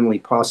it's humanly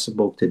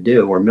possible to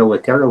do, or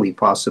militarily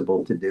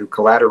possible to do,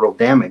 collateral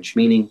damage,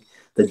 meaning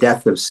the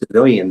death of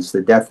civilians, the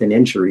death and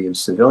injury of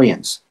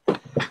civilians.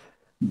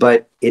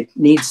 But it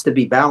needs to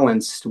be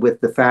balanced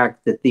with the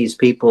fact that these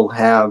people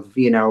have,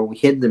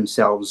 hid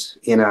themselves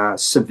in a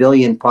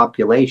civilian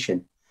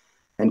population.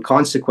 And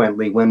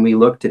consequently, when we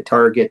look to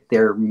target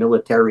their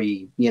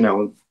military,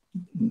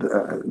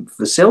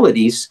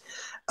 facilities,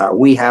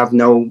 we have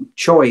no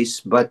choice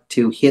but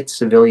to hit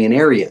civilian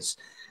areas.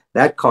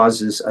 That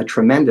causes a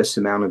tremendous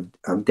amount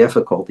of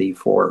difficulty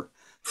for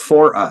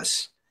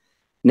us.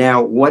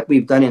 Now, what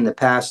we've done in the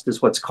past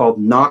is what's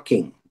called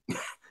knocking,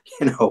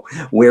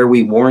 where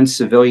we warn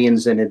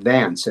civilians in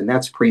advance, and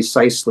that's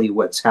precisely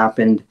what's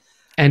happened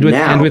now.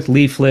 And with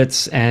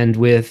leaflets and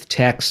with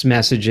text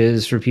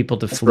messages for people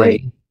to flee.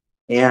 Right.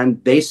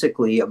 And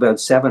basically, about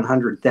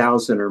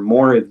 700,000 or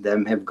more of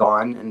them have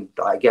gone, and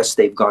I guess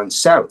they've gone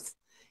south.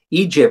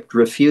 Egypt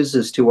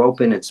refuses to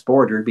open its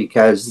border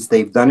because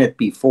they've done it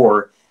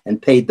before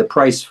and paid the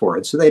price for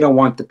it. So they don't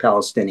want the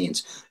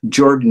Palestinians.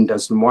 Jordan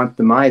doesn't want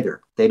them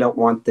either. They don't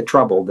want the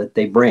trouble that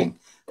they bring.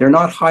 They're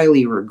not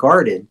highly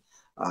regarded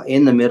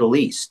in the Middle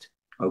East.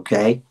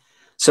 Okay.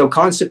 So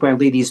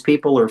consequently, these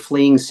people are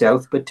fleeing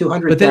south, but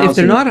 200,000. But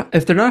then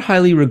if they're not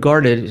highly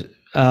regarded,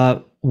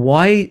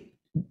 why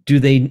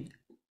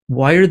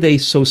are they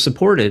so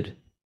supported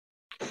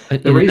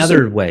in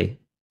another way?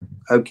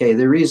 Okay,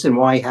 the reason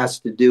why has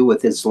to do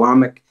with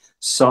Islamic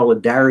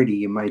solidarity,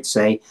 you might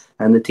say,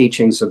 and the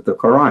teachings of the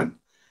Quran.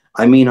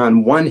 I mean,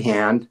 on one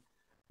hand,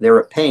 they're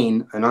a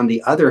pain, and on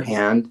the other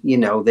hand,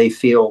 they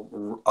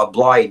feel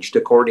obliged,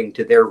 according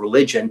to their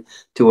religion,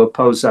 to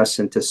oppose us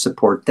and to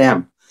support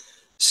them.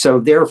 So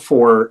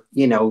therefore,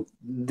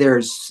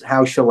 there's,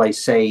 how shall I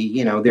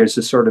say, there's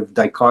a sort of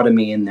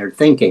dichotomy in their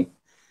thinking.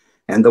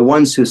 And the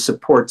ones who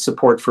support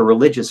for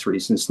religious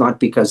reasons, not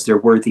because they're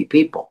worthy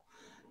people,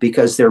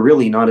 because they're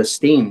really not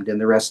esteemed in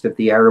the rest of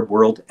the Arab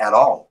world at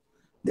all.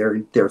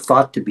 They're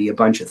thought to be a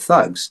bunch of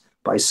thugs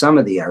by some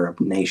of the Arab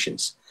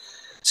nations.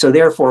 So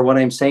therefore, what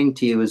I'm saying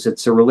to you is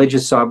it's a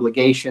religious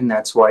obligation.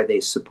 That's why they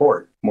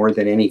support more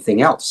than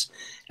anything else.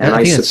 And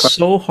I think it's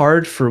so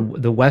hard for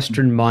the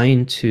Western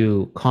mind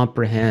to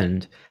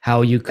comprehend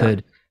how you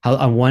could, how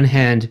on one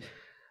hand,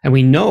 and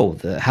we know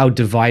how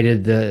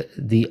divided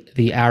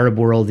the Arab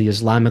world, the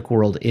Islamic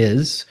world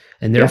is,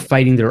 and they're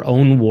fighting their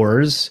own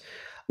wars.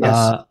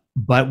 Yes.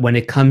 But when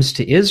it comes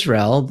to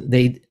Israel,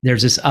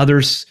 there's this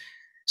others.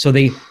 So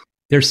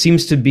there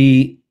seems to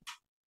be,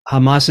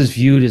 Hamas is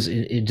viewed as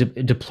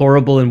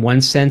deplorable in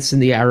one sense in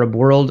the Arab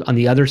world. On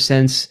the other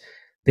sense,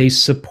 they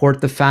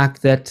support the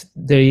fact that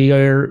they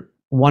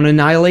want to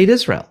annihilate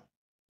Israel.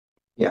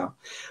 Yeah.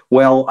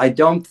 Well, I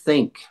don't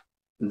think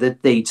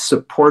that they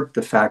support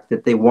the fact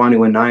that they want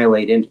to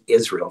annihilate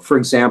Israel. For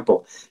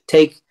example,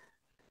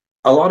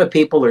 a lot of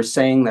people are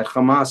saying that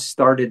Hamas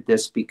started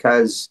this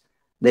because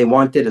they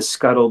wanted to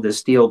scuttle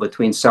this deal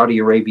between Saudi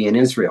Arabia and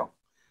Israel.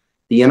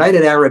 The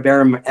United Arab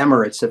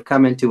Emirates have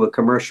come into a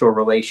commercial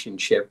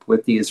relationship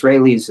with the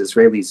Israelis.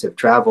 Israelis have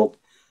traveled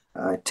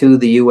to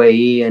the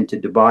UAE and to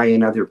Dubai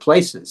and other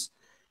places.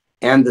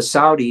 And the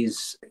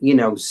Saudis,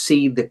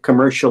 see the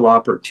commercial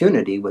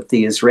opportunity with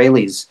the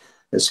Israelis,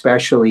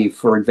 especially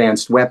for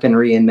advanced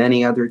weaponry and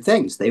many other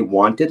things. They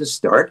wanted to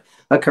start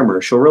a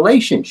commercial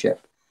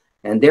relationship.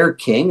 And their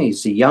king,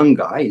 he's a young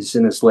guy, he's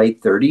in his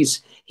late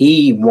 30s.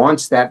 He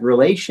wants that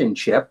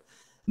relationship.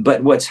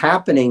 But what's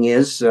happening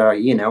is,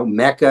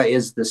 Mecca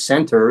is the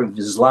center of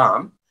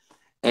Islam.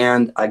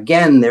 And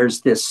again,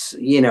 there's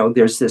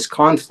this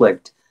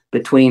conflict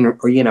between,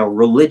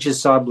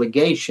 religious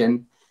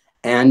obligation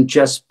and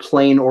just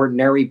plain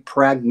ordinary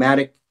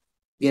pragmatic,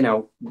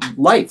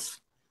 life.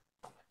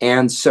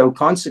 And so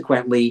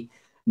consequently,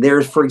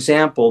 for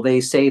example,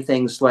 they say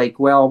things like,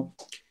 well,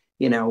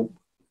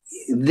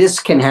 this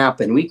can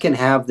happen. We can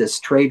have this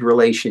trade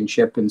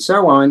relationship and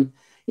so on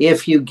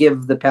if you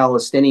give the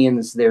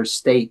Palestinians their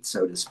state,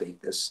 so to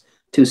speak, this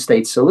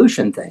two-state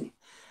solution thing.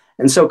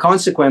 And so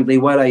consequently,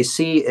 what I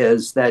see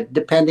is that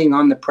depending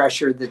on the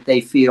pressure that they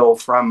feel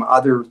from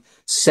other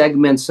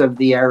segments of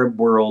the Arab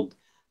world,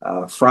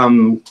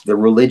 from the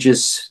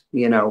religious,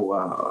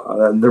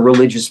 the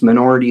religious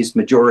minorities,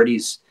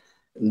 majorities,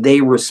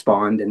 they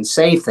respond and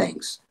say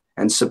things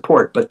and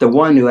support. But the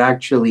one who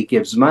actually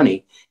gives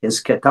money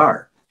is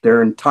Qatar.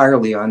 They're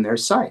entirely on their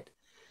side.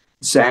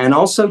 So, and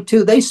also,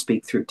 too, they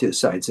speak through two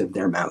sides of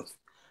their mouth.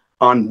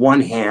 On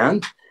one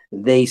hand,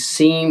 they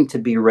seem to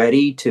be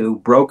ready to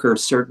broker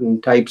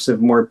certain types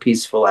of more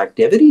peaceful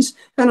activities.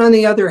 And on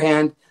the other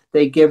hand,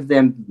 they give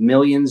them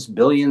millions,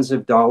 billions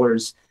of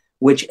dollars,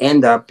 which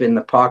end up in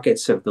the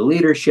pockets of the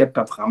leadership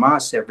of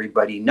Hamas.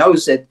 Everybody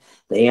knows it.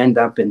 They end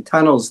up in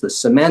tunnels. The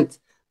cement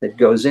that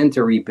goes in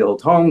to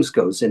rebuild homes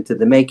goes into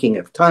the making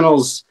of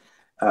tunnels.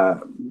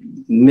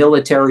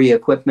 Military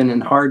equipment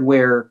and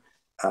hardware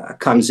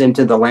comes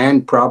into the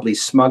land, probably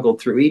smuggled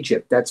through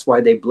Egypt. That's why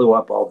they blew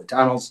up all the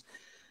tunnels.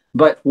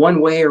 But one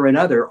way or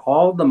another,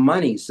 all the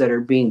monies that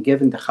are being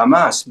given to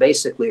Hamas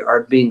basically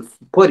are being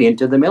put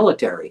into the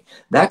military.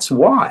 That's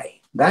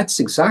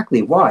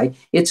exactly why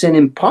it's an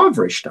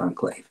impoverished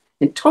enclave,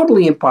 a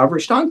totally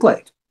impoverished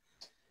enclave.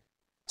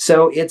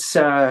 So it's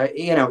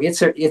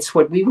it's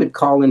what we would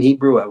call in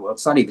Hebrew. Well,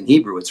 it's not even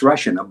Hebrew. It's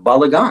Russian. A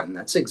balagan.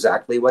 That's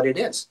exactly what it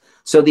is.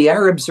 So the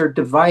Arabs are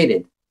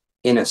divided,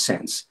 in a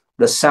sense.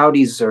 The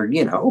Saudis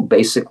are,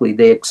 basically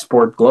they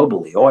export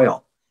globally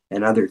oil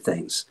and other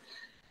things.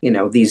 The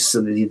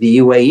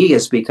UAE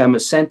has become a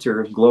center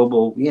of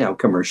global,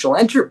 commercial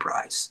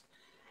enterprise,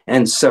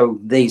 and so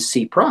they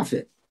see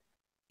profit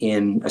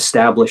in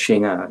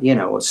establishing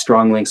a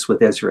strong links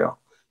with Israel.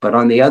 But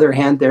on the other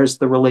hand, there's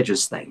the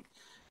religious thing,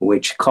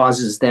 which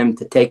causes them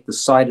to take the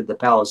side of the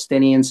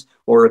Palestinians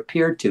or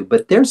appear to.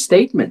 But their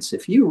statements,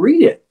 if you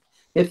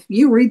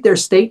read their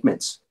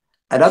statements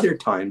at other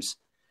times,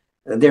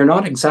 they're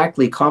not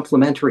exactly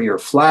complimentary or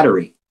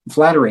flattering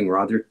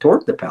rather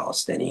toward the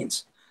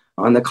Palestinians.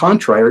 On the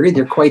contrary,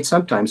 they're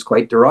sometimes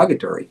quite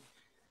derogatory,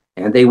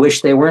 and they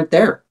wish they weren't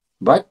there,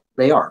 but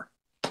they are,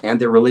 and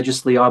they're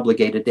religiously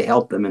obligated to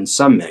help them in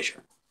some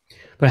measure.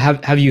 But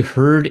have you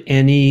heard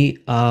any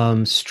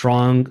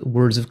strong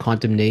words of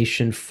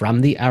condemnation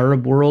from the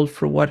Arab world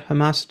for what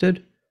Hamas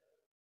did?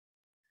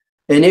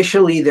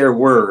 Initially, there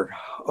were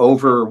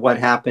over what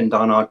happened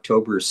on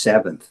October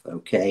 7th.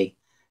 Okay.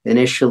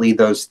 Initially,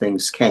 those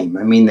things came.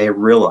 I mean, they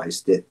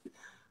realized that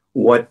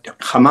what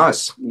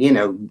Hamas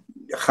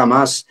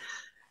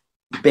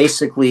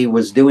basically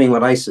was doing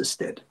what ISIS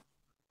did.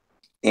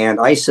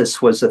 And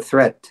ISIS was a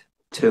threat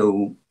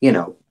to,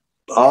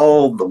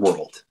 all the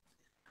world,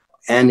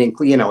 and,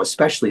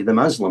 especially the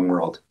Muslim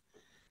world.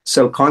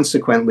 So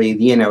consequently,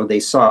 they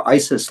saw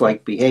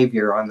ISIS-like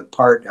behavior on the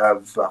part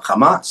of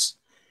Hamas,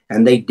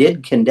 and they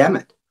did condemn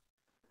it.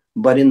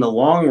 But in the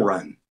long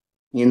run,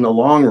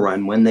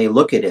 when they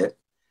look at it,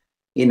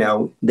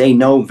 they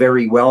know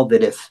very well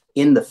that if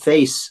in the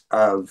face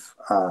of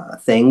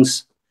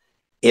things,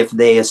 if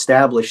they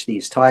establish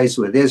these ties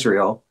with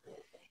Israel,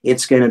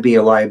 it's going to be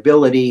a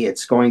liability.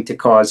 It's going to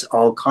cause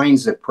all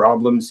kinds of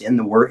problems in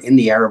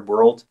the Arab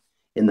world,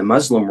 in the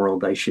Muslim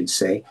world, I should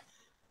say.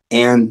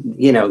 And,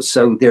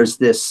 so there's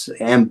this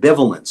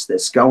ambivalence,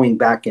 this going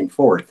back and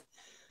forth.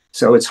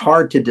 So it's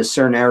hard to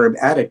discern Arab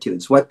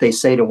attitudes. What they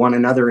say to one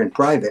another in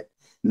private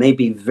may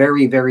be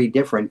very, very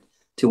different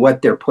to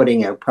what they're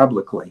putting out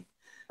publicly.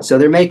 So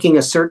they're making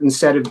a certain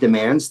set of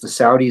demands. The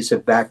Saudis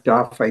have backed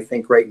off, I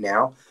think, right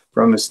now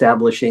from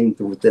establishing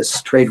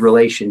this trade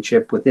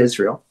relationship with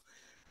Israel,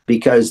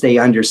 because they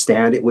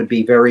understand it would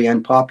be very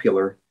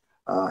unpopular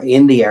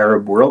in the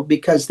Arab world,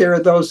 because there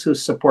are those who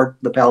support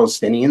the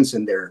Palestinians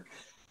in their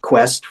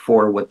quest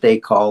for what they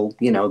call,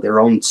 their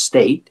own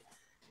state.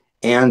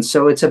 And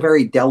so it's a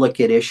very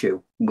delicate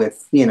issue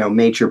with,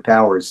 major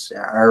powers,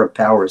 Arab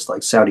powers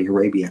like Saudi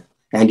Arabia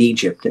and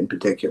Egypt in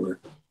particular.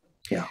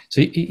 Yeah.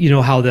 So you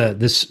know how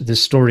this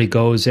story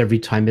goes every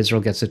time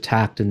Israel gets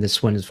attacked, and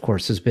this one, of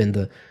course, has been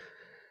the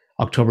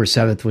October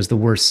 7th was the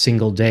worst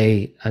single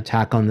day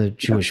attack on the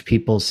Jewish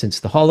people since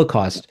the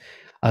Holocaust.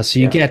 So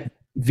you get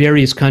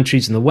various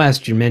countries in the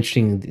West, you're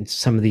mentioning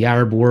some of the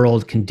Arab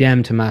world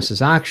condemned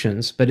Hamas's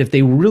actions, but if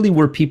they really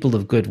were people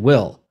of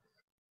goodwill,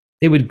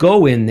 they would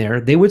go in there,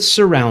 they would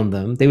surround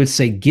them, they would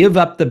say, give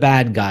up the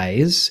bad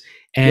guys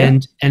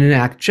and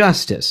enact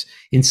justice.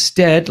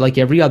 Instead, like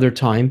every other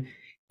time,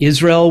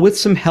 Israel, with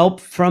some help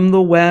from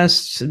the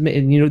West,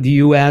 the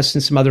US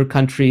and some other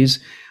countries,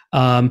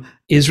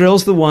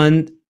 Israel's the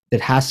one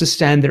that has to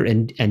stand there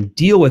and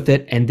deal with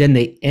it. And then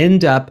they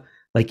end up,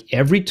 like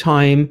every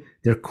time,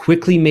 they're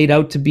quickly made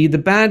out to be the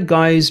bad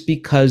guys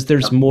because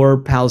there's more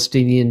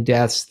Palestinian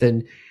deaths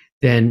than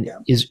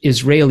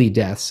Israeli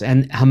deaths.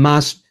 And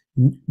Hamas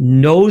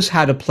knows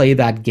how to play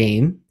that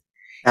game.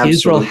 Absolutely.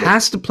 Israel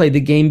has to play the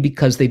game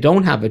because they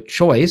don't have a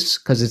choice,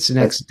 because it's an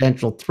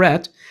existential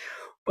threat.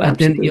 But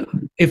Absolutely.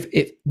 Then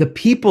if the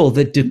people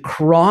that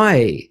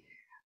decry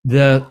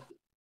the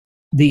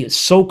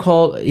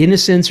so-called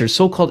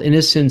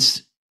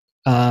innocents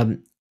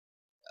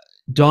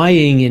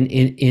dying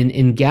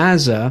in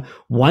Gaza,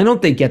 why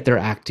don't they get their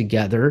act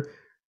together,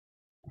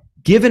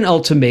 give an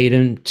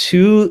ultimatum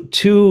to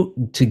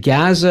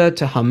Gaza,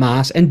 to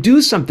Hamas, and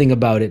do something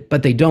about it?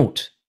 But they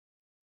don't.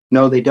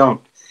 No, they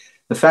don't.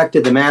 The fact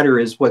of the matter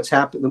is what's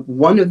happened.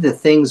 One of the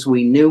things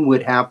we knew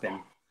would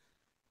happen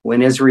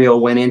when Israel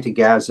went into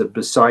Gaza,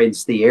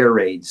 besides the air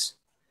raids,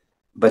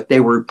 but they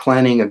were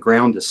planning a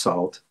ground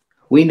assault.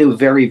 We knew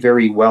very,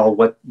 very well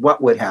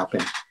what would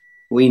happen.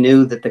 We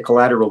knew that the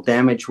collateral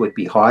damage would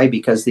be high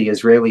because the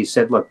Israelis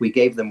said, look, we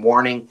gave them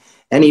warning.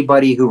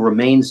 Anybody who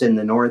remains in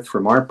the north,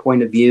 from our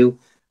point of view,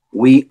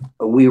 we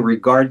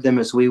regard them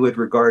as we would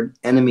regard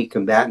enemy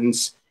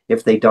combatants.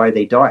 If they die,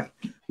 they die.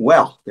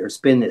 Well, there's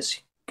been this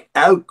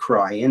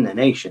outcry in the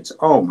nations.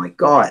 Oh, my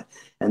God.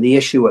 And the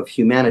issue of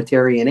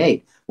humanitarian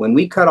aid. When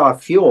we cut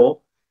off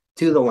fuel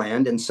to the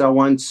land and so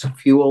on,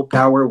 fuel,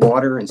 power,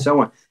 water, and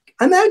so on.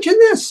 Imagine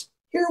this.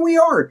 Here we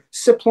are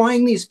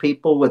supplying these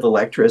people with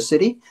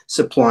electricity,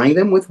 supplying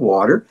them with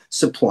water,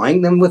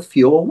 supplying them with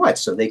fuel. What?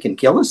 So they can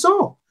kill us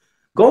all.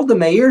 Golda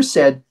Meir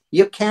said,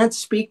 you can't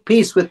speak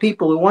peace with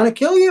people who want to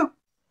kill you.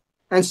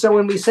 And so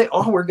when we say,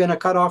 oh, we're going to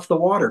cut off the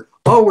water,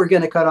 oh, we're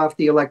going to cut off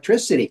the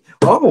electricity,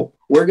 oh,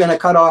 we're going to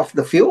cut off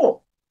the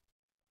fuel,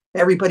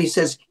 Everybody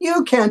says,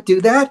 you can't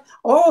do that.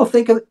 Oh,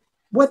 think of it.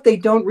 What they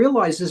don't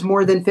realize is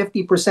more than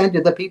 50%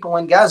 of the people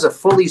in Gaza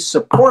fully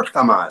support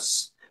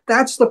Hamas.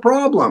 That's the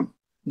problem.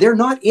 They're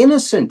not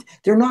innocent.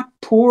 They're not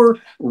poor,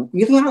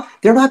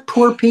 they're not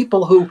poor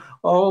people who,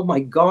 oh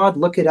my God,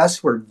 look at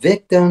us. We're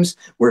victims.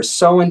 We're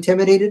so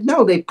intimidated.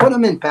 No, they put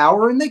them in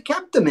power and they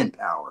kept them in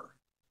power.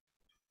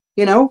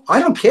 I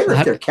don't care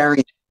if they're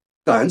carrying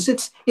guns.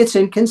 It's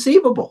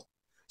inconceivable.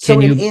 So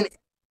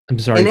I'm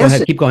sorry, in go ahead,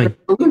 essence, keep going.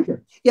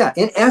 yeah,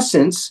 in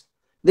essence,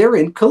 they're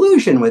in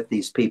collusion with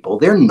these people.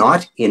 They're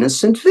not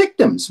innocent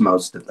victims,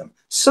 most of them.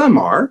 Some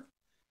are,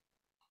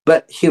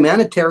 but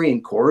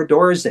humanitarian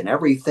corridors and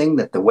everything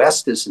that the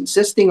West is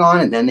insisting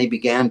on, and then they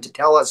began to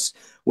tell us,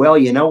 well,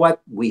 you know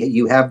what?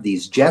 You have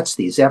these jets,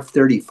 these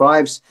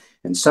F-35s,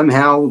 and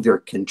somehow they're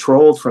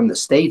controlled from the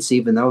States,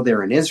 even though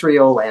they're in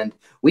Israel, and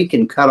we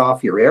can cut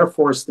off your Air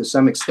Force to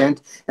some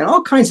extent, and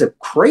all kinds of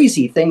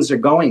crazy things are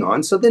going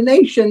on, so the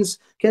nations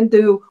can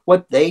do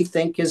what they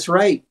think is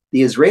right.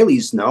 The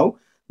Israelis know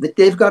that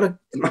they've got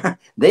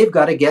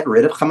to get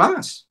rid of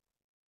Hamas.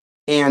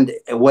 And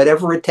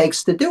whatever it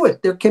takes to do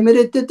it, they're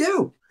committed to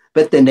do.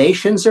 But the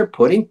nations are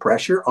putting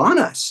pressure on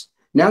us.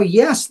 Now,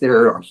 yes,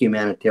 there are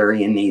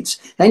humanitarian needs.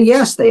 And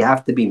yes, they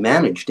have to be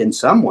managed in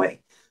some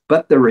way.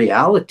 But the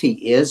reality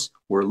is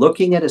we're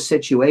looking at a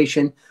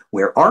situation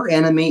where our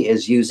enemy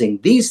is using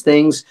these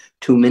things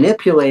to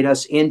manipulate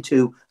us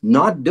into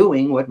not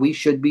doing what we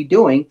should be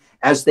doing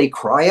as they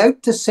cry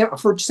out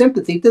for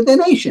sympathy to the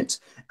nations.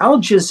 Al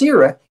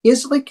Jazeera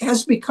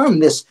has become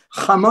this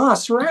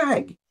Hamas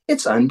rag.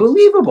 It's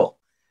unbelievable.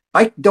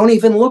 I don't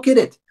even look at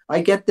it.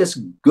 I get this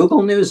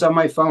Google News on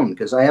my phone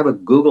because I have a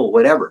Google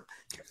whatever.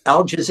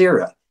 Al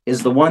Jazeera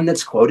is the one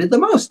that's quoted the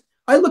most.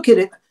 I look at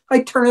it.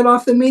 I turn it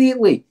off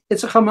immediately.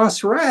 It's a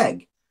Hamas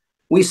rag.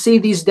 We see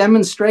these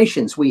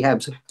demonstrations. We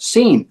have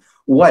seen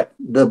what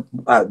the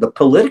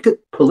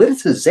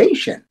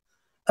politicization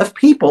of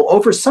people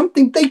over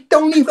something they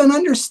don't even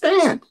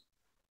understand.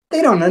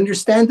 They don't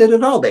understand it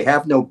at all. They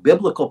have no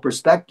biblical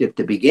perspective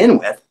to begin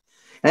with.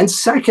 And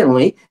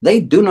secondly, they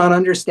do not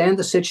understand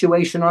the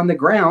situation on the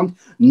ground,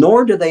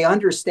 nor do they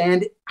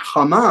understand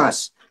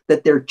Hamas,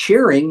 that they're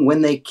cheering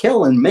when they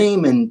kill and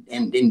maim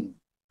and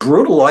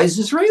brutalize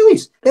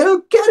Israelis. They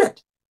don't get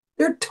it.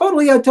 They're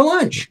totally out to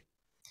lunch.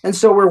 And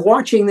so we're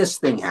watching this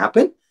thing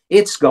happen.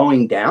 It's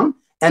going down.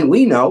 And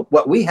we know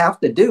what we have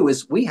to do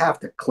is we have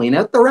to clean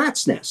out the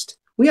rat's nest.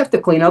 We have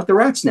to clean out the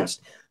rat's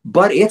nest.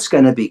 But it's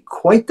going to be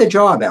quite the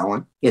job,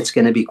 Alan. It's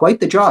going to be quite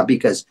the job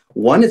because,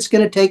 one, it's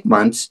going to take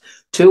months.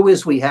 Two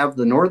is we have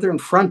the Northern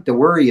Front to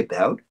worry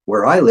about,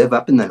 where I live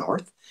up in the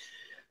north.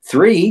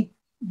 Three,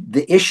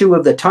 the issue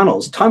of the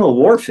tunnels. Tunnel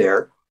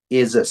warfare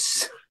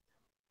it's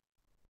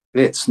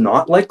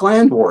not like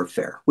land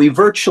warfare. We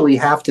virtually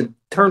have to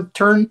turn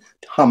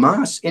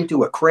Hamas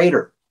into a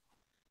crater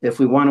if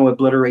we want to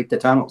obliterate the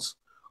tunnels,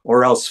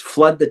 or else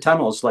flood the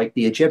tunnels like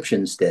the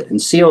Egyptians did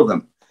and seal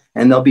them,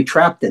 and they'll be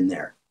trapped in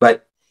there.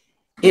 But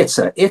it's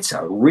a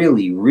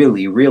really,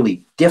 really,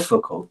 really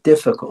difficult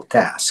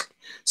task.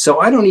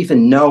 So I don't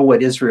even know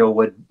what Israel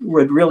would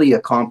really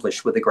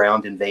accomplish with a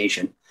ground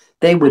invasion.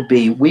 We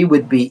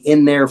would be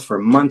in there for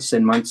months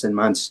and months and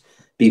months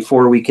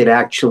before we could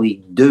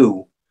actually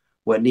do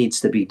what needs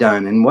to be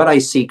done. And what I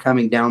see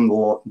coming down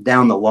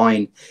the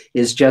line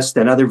is just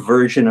another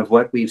version of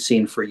what we've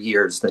seen for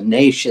years. The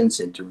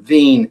nations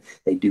intervene,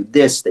 they do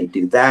this, they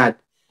do that.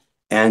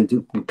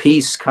 And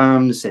peace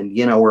comes, and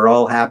we're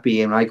all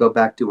happy. And I go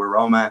back to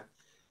Aroma,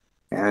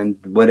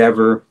 and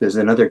whatever. There's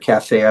another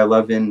cafe I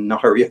love in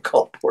Naharia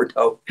called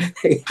Porto.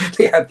 They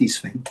have these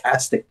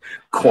fantastic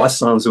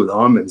croissants with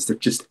almonds. They're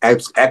just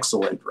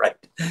excellent, right?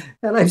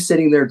 And I'm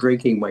sitting there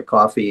drinking my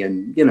coffee,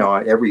 and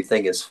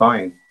everything is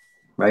fine,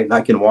 right? And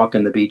I can walk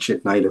on the beach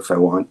at night if I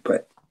want,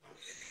 but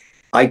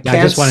I can't.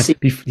 I just want to,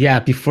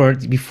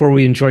 before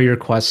we enjoy your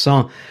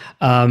croissant.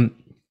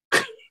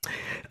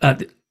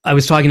 I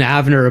was talking to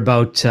Avner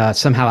about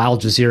somehow Al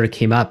Jazeera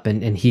came up,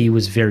 and he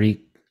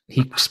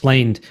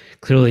explained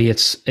clearly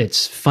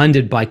it's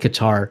funded by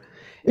Qatar,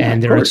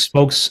 and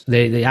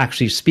they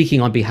actually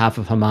speaking on behalf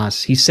of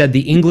Hamas. He said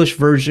the English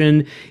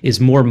version is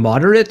more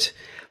moderate,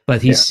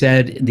 but he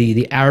said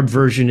the Arab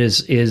version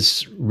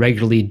is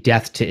regularly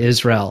death to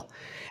Israel.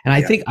 And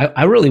I think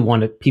I really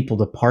wanted people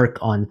to park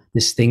on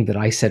this thing that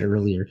I said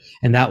earlier,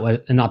 and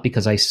not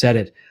because I said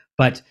it,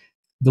 but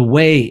the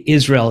way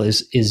Israel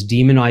is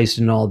demonized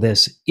in all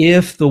this.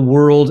 If the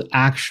world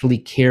actually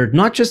cared,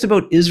 not just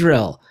about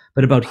Israel,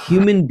 but about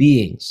human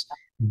beings,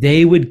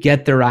 they would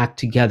get their act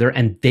together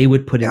and they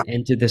would put an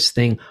end to this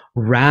thing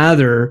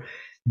rather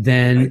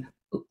than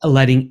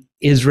letting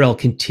Israel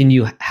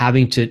continue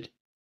having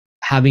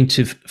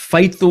to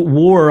fight the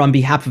war on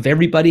behalf of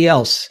everybody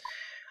else,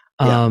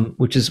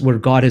 which is where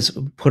God has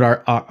put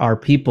our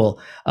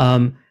people.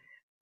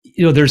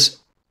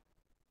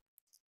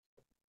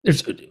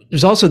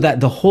 There's also that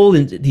the whole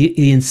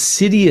the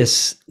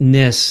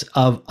insidiousness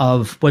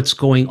of what's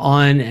going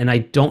on, and I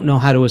don't know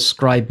how to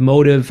ascribe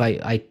motive.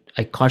 I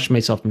caution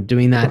myself from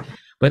doing that,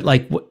 but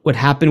like what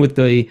happened with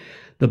the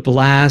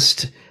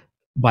blast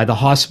by the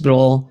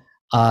hospital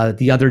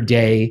the other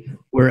day,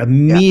 where Yeah.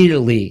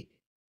 immediately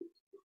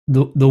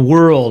the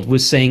world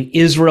was saying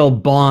Israel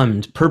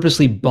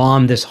purposely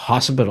bombed this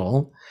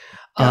hospital,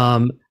 Yeah.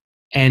 um,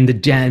 and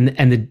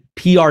the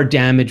PR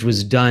damage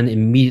was done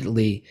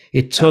immediately.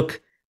 It Yeah.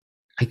 took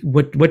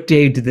what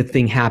day did the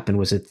thing happen?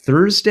 Was it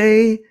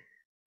Thursday?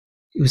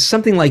 It was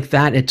something like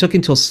that. It took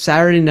until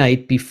Saturday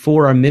night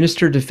before our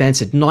Minister of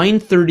Defense at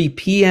 9:30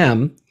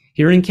 p.m.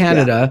 here in Yeah.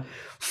 Canada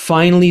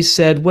finally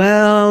said,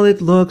 well,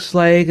 it looks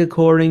like,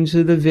 according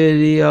to the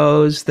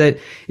videos, that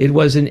it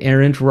was an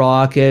errant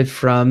rocket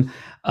from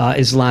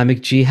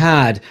Islamic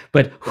Jihad.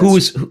 But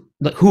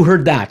who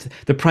heard that?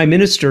 The Prime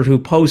Minister, who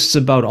posts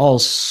about all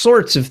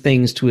sorts of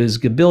things to his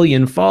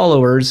gabillion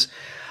followers,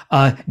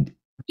 uh,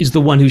 is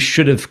the one who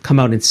should have come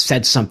out and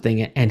said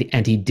something,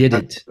 and he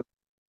didn't.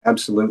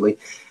 Absolutely.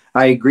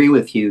 I agree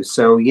with you.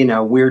 So,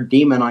 we're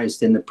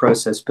demonized in the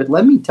process. But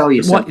let me tell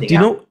you What something, do you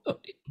Al. know?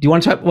 Do you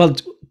want to talk? Well,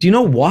 do you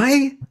know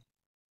why?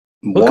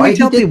 What can we Why he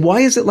tell did people?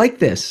 Why is it like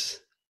this?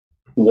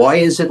 Why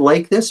is it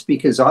like this?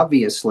 Because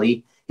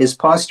obviously his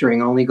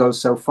posturing only goes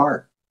so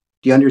far.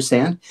 Do you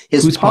understand?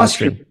 His Who's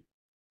posture, posturing?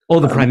 Oh,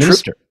 the prime true,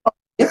 minister.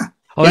 yeah.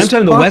 Oh, I'm His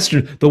talking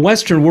posture, the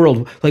Western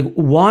world. Like,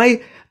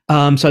 why?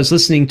 So I was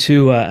listening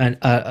to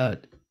a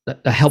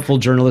helpful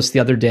journalist the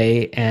other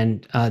day,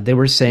 and they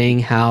were saying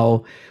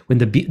how when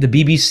the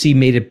BBC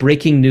made it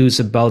breaking news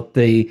about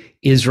the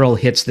Israel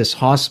hits this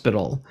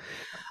hospital,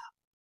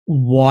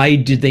 why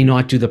did they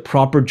not do the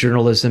proper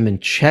journalism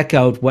and check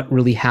out what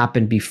really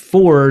happened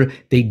before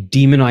they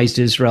demonized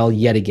Israel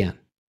yet again?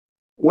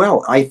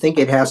 well, I think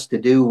it has to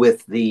do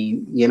with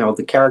the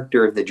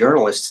character of the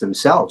journalists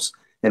themselves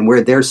and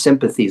where their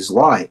sympathies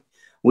lie.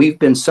 We've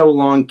been so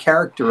long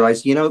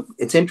characterized.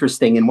 It's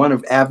interesting. In one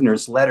of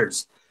Avner's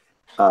letters,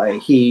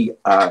 he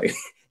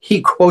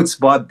he quotes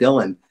Bob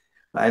Dylan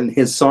and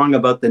his song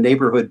about the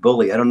neighborhood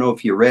bully. I don't know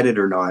if you read it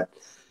or not,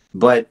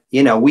 but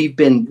we've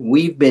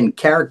been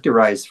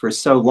characterized for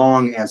so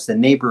long as the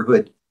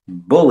neighborhood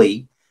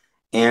bully,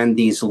 and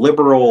these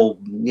liberal,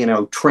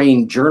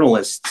 trained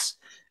journalists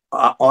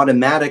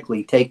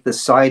automatically take the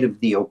side of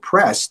the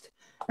oppressed,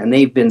 and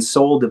they've been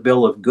sold a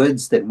bill of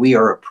goods that we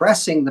are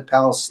oppressing the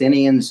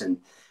Palestinians, and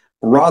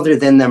rather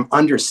than them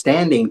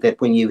understanding that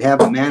when you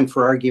have a man,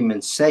 for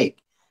argument's sake,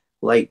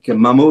 like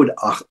Mahmoud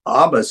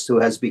Abbas, who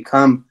has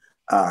become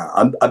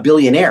a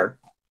billionaire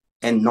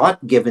and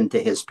not given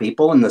to his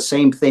people, and the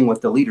same thing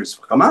with the leaders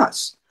of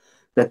Hamas,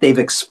 that they've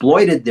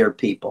exploited their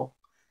people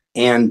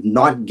and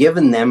not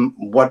given them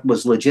what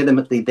was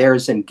legitimately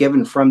theirs and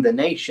given from the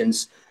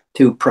nations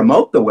to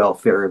promote the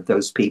welfare of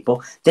those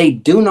people. They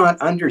do not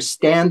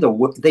understand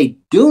they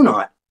do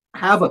not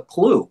have a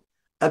clue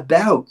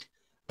about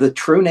the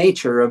true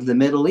nature of the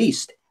Middle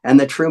East and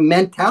the true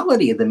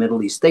mentality of the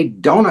Middle East. They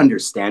don't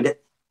understand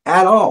it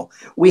at all.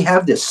 We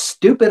have this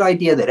stupid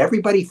idea that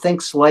everybody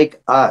thinks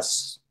like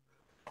us.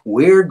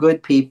 We're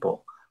good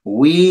people.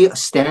 We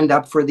stand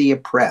up for the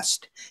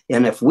oppressed.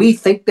 And if we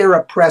think they're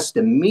oppressed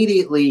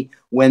immediately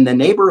when the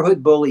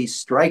neighborhood bully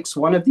strikes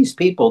one of these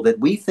people that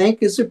we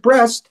think is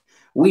oppressed,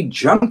 we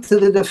jump to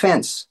the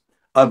defense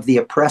of the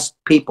oppressed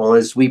people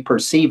as we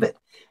perceive it.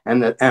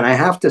 And I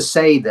have to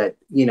say that,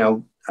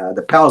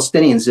 the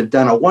Palestinians have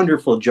done a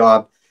wonderful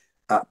job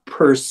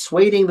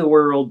persuading the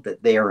world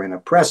that they are an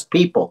oppressed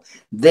people.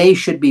 They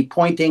should be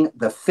pointing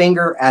the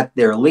finger at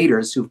their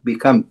leaders who've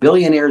become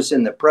billionaires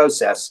in the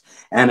process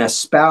and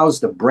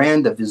espouse the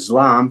brand of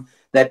Islam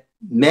that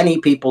many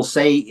people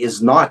say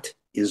is not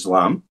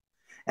Islam,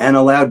 and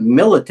allowed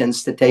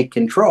militants to take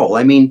control.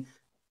 I mean,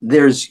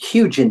 there's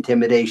huge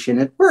intimidation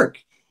at work,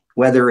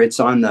 whether it's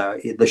on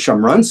the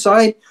Shomron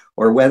side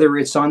or whether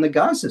it's on the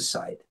Gaza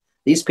side.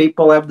 These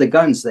people have the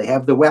guns, they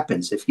have the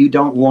weapons. If you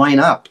don't line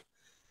up,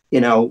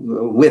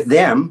 with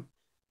them,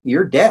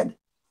 you're dead.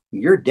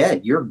 You're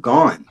dead. You're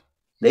gone.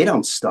 They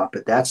don't stop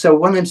at that. So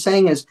what I'm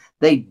saying is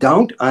they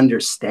don't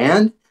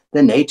understand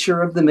the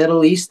nature of the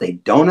Middle East. They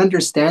don't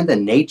understand the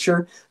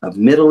nature of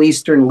Middle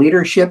Eastern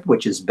leadership,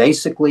 which is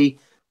basically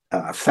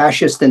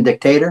fascist and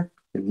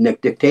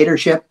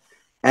dictatorship.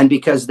 And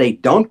because they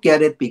don't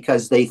get it,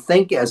 because they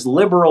think as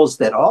liberals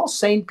that all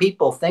sane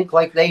people think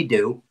like they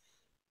do,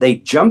 they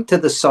jump to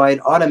the side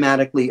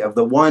automatically of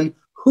the one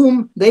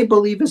whom they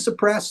believe is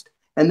oppressed.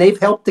 And they've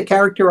helped to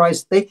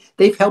characterize,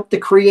 they've helped to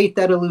create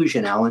that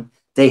illusion, Alan.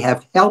 They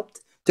have helped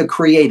to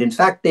create. In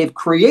fact, they've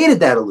created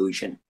that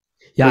illusion.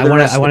 Yeah,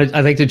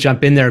 I'd like to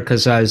jump in there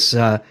because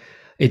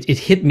it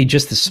hit me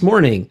just this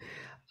morning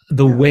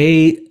the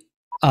way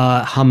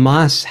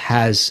Hamas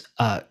has,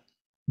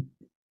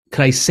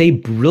 could I say,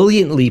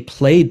 brilliantly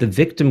played the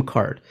victim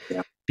card,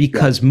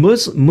 because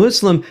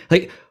Muslim,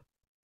 like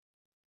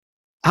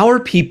our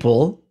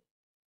people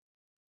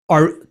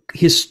are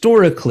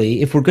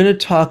historically, if we're going to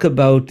talk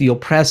about the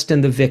oppressed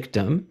and the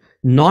victim,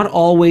 not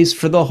always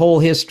for the whole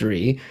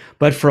history,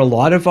 but for a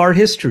lot of our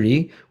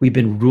history, we've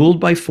been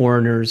ruled by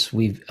foreigners.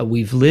 We've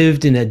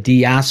lived in a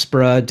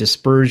diaspora,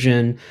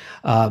 dispersion.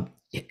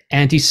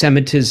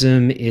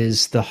 Anti-Semitism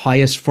is the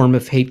highest form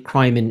of hate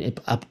crime in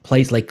a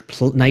place like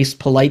nice,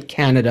 polite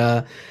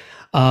Canada.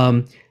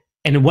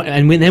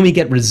 then we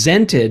get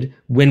resented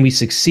when we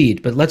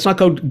succeed. But let's not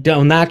go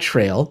down that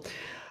trail.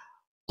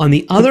 On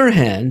the other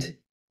hand,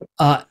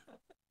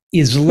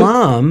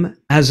 Islam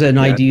as an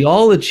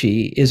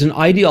ideology is an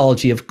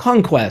ideology of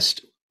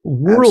conquest,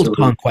 world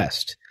Absolutely.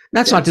 conquest.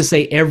 That's not to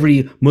say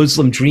every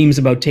Muslim dreams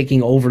about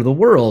taking over the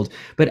world,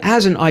 but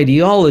as an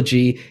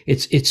ideology,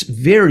 it's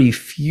very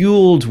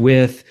fueled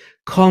with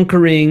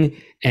conquering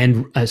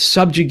and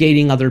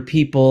subjugating other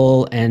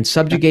people and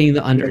subjugating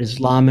the under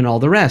Islam and all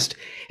the rest.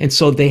 And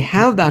so they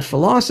have that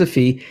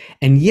philosophy,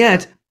 and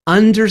yet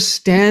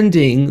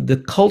understanding the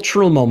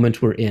cultural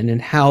moment we're in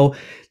and how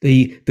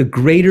the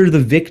greater the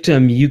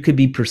victim you could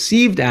be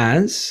perceived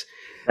as,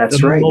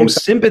 That's the right.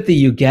 most sympathy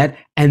you get,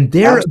 and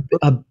their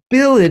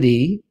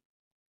ability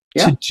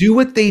to do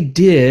what they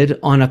did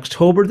on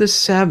October the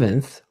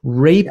 7th,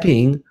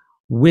 raping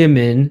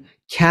women,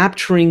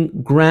 capturing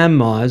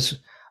grandmas,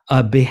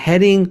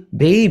 beheading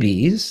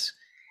babies,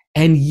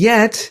 and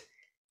yet,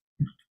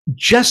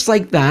 just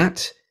like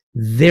that,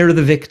 they're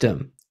the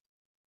victim.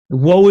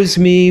 Woe is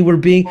me, we're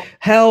being,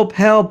 help,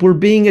 we're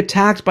being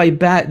attacked by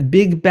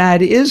big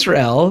bad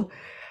Israel.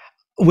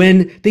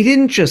 When they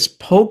didn't just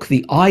poke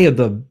the eye of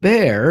the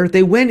bear,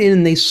 they went in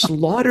and they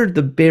slaughtered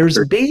the bear's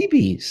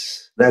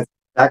babies. That's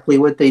exactly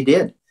what they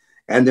did.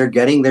 And they're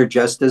getting their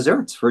just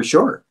desserts, for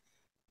sure.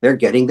 They're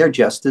getting their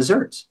just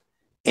desserts.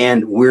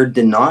 And we're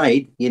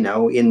denied, in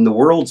the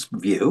world's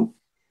view,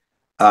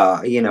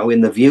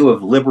 in the view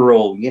of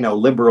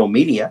liberal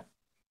media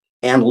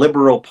and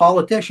liberal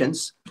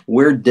politicians,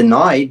 we're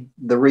denied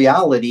the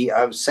reality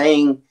of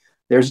saying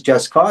there's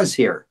just cause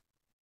here.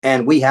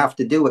 And we have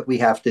to do what we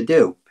have to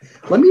do.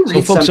 Let me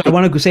read folks, something. I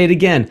want to say it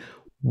again.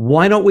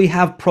 Why don't we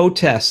have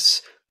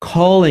protests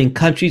calling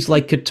countries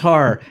like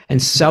Qatar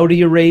and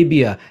Saudi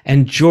Arabia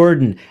and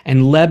Jordan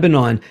and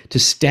Lebanon to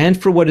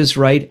stand for what is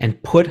right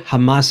and put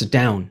Hamas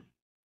down?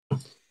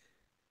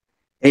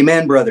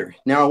 Amen, brother.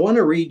 Now, I want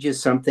to read you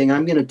something.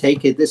 I'm going to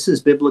take it. This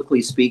is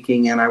biblically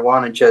speaking, and I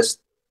want to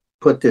just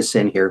put this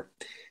in here.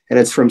 And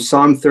it's from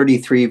Psalm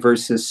 33,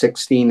 verses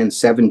 16 and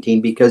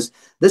 17, because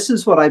this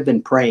is what I've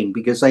been praying,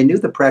 because I knew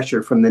the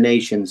pressure from the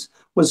nations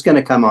was going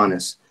to come on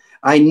us.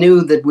 I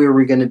knew that we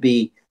were going to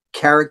be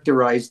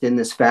characterized in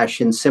this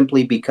fashion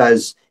simply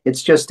because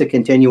it's just a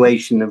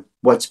continuation of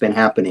what's been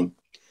happening.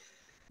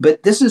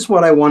 But this is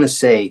what I want to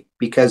say,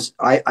 because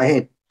I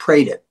had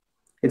prayed it.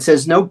 It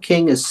says, no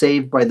king is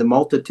saved by the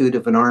multitude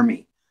of an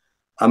army.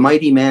 A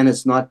mighty man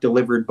is not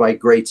delivered by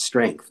great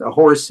strength. A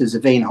horse is a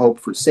vain hope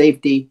for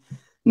safety.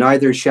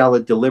 Neither shall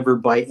it deliver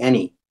by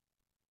any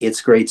its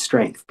great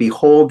strength.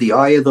 Behold, the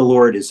eye of the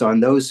Lord is on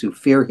those who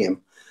fear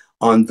him,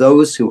 on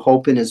those who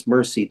hope in his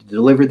mercy, to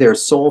deliver their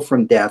soul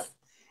from death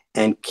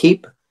and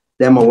keep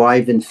them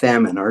alive in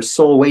famine. Our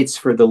soul waits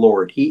for the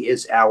Lord. He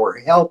is our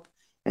help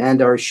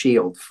and our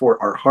shield, for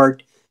our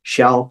heart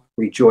shall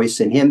rejoice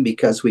in him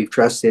because we've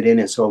trusted in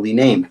his holy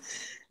name.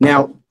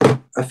 Now,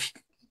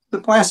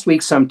 last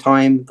week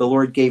sometime, the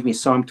Lord gave me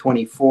Psalm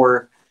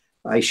 24.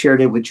 I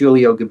shared it with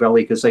Giulio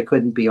Gabelli because I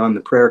couldn't be on the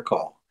prayer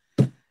call.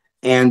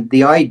 And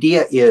the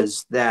idea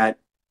is that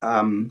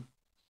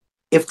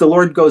if the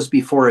Lord goes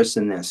before us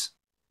in this,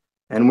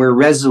 and we're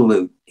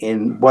resolute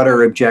in what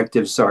our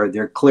objectives are,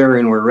 they're clear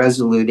and we're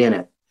resolute in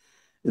it,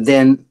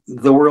 then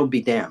the world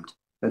be damned.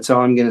 That's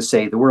all I'm going to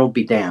say. The world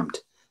be damned.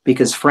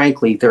 Because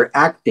frankly, they're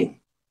acting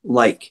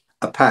like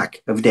a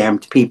pack of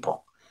damned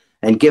people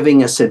and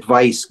giving us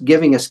advice,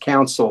 giving us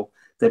counsel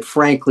that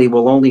frankly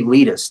will only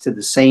lead us to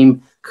the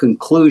same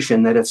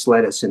conclusion that it's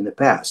led us in the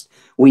past.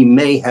 We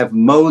may have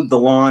mowed the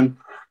lawn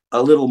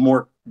a little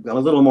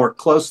more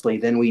closely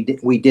than we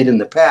did in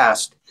the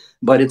past,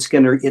 but it's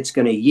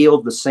gonna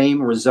yield the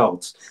same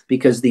results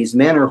because these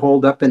men are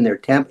holed up in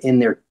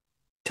their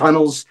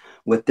tunnels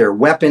with their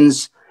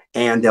weapons,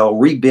 and they'll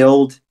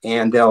rebuild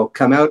and they'll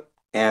come out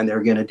and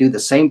they're going to do the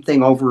same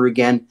thing over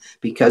again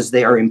because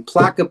they are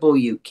implacable.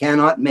 You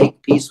cannot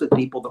make peace with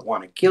people that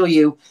want to kill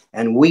you.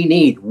 And we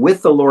need,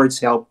 with the Lord's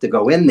help, to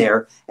go in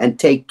there and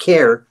take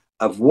care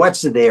of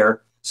what's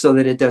there so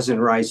that it doesn't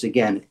rise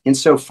again.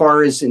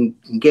 Insofar as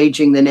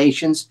engaging the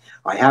nations,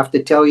 I have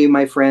to tell you,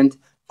 my friend,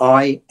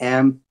 I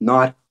am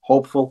not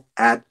hopeful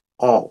at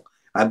all.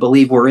 I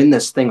believe we're in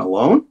this thing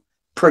alone,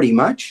 pretty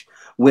much,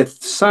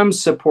 with some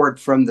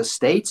support from the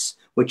states,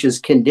 which is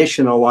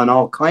conditional on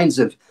all kinds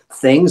of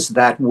things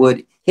that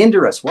would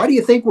hinder us. Why do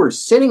you think we're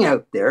sitting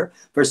out there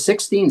for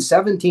 16,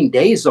 17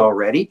 days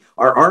already?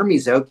 Our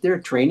army's out there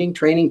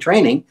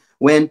training,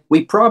 when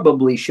we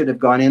probably should have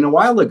gone in a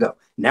while ago.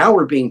 Now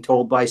we're being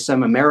told by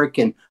some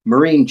American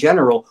Marine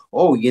general,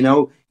 oh,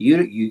 you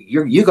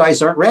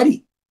guys aren't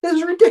ready. This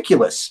is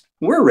ridiculous.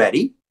 We're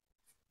ready.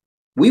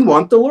 We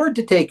want the Lord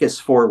to take us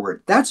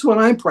forward. That's what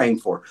I'm praying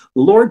for.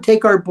 Lord,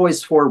 take our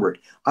boys forward.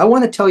 I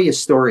want to tell you a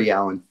story,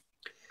 Alan.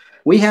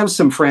 We have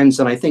some friends,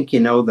 and I think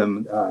you know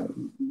them.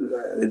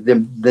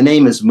 The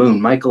name is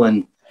Moon, Michael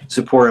and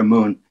Zipporah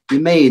Moon. You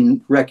may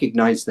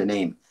recognize the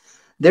name.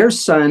 Their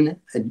son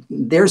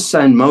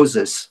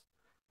Moses,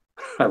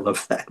 I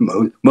love that,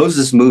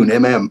 Moses Moon,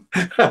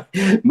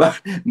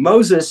 MM.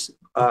 Moses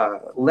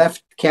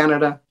left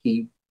Canada.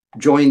 He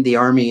joined the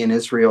army in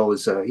Israel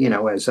as a,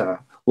 as a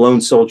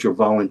lone soldier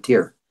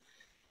volunteer.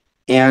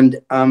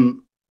 And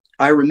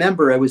I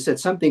remember I was at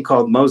something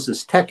called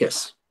Moses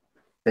Tekis.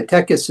 The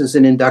Tekis is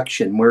an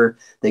induction where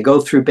they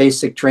go through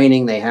basic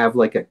training. They have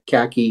like a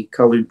khaki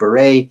colored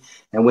beret.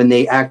 And when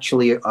they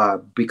actually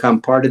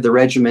become part of the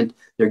regiment,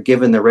 they're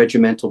given the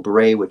regimental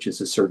beret, which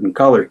is a certain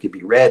color. It could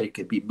be red, it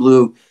could be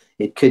blue,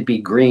 it could be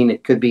green,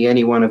 it could be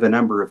any one of a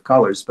number of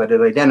colors, but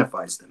it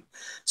identifies them.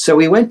 So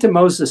we went to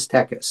Moses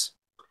Tekis,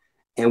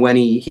 and when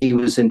he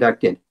was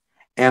inducted,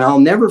 and I'll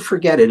never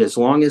forget it as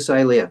long as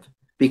I live,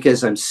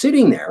 because I'm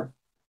sitting there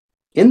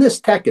in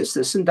this Tekis,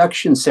 this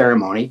induction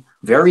ceremony,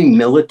 very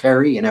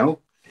military,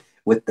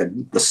 with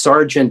the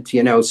sergeant,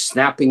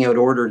 snapping out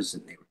orders,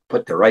 and they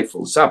put the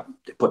rifles up,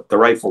 they put the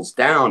rifles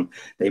down,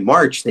 they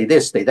march, they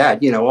this, they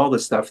that, all the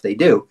stuff they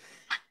do.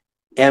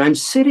 And I'm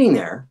sitting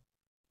there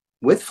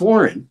with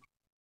Florin,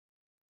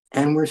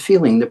 and we're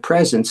feeling the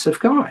presence of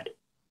God.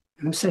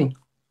 And I'm saying,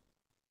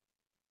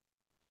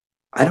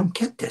 I don't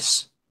get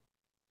this.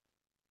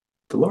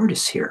 The Lord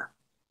is here.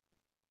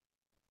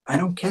 I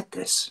don't get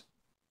this.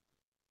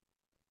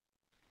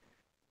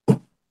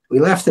 We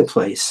left the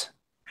place,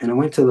 and I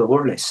went to the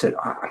Lord. I said,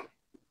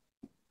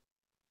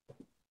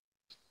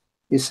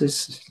 this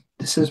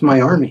is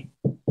my army.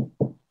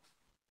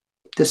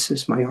 This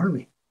is my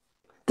army.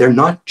 They're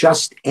not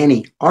just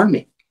any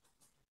army.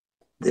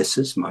 This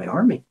is my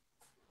army.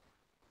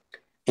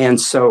 And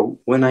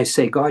so when I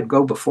say, God,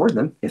 go before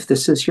them, if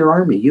this is your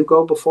army, you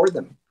go before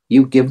them.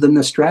 You give them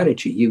the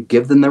strategy. You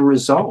give them the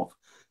resolve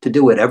to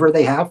do whatever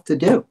they have to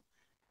do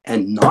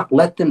and not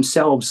let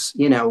themselves,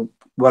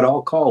 what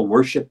I'll call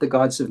worship the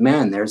gods of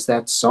man. There's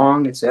that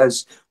song. It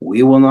says,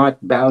 we will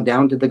not bow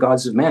down to the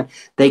gods of man.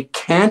 They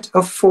can't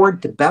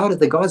afford to bow to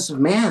the gods of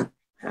man,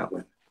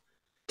 Alan,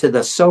 to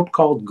the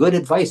so-called good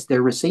advice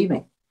they're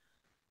receiving.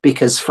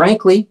 Because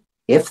frankly,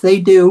 if they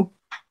do,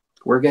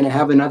 we're going to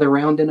have another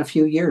round in a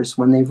few years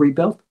when they've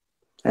rebuilt.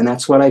 And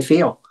that's what I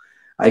feel.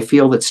 I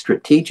feel that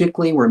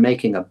strategically we're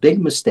making a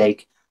big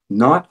mistake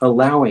not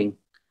allowing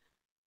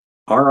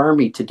our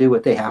army to do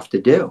what they have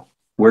to do.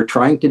 We're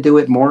trying to do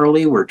it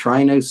morally. We're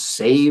trying to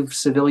save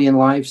civilian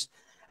lives.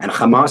 And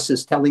Hamas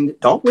is telling them,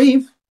 don't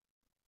leave.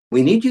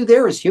 We need you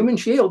there as human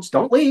shields.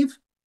 Don't leave.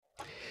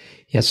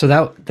 Yeah, so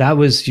that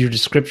was your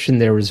description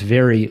there was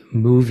very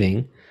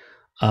moving.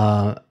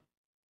 How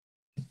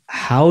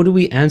do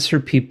we answer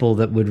people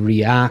that would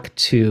react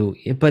to,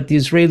 but the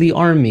Israeli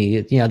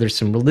army, there's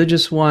some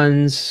religious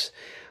ones,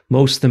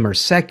 most of them are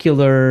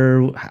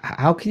secular.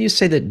 How can you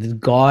say that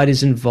God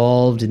is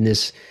involved in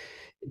this,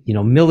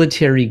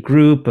 military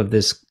group of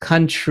this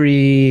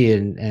country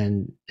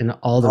and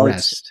all the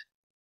rest?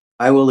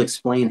 I will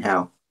explain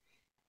how.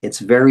 It's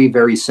very,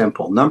 very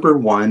simple. Number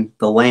one,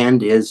 the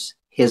land is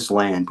his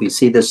land. We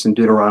see this in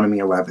Deuteronomy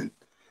 11.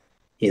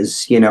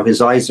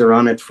 His eyes are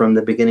on it from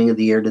the beginning of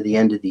the year to the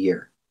end of the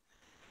year.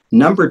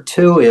 Number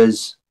two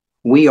is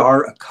we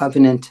are a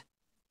covenant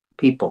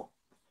people.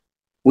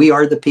 We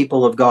are the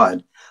people of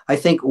God. I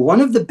think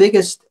one of the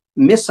biggest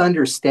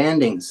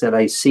misunderstandings that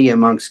I see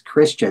amongst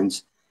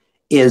Christians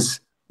is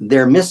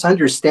their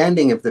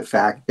misunderstanding of the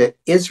fact that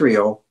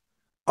Israel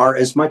are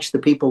as much the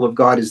people of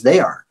God as they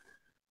are.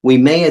 We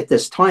may at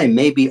this time,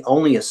 maybe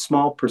only a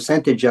small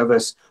percentage of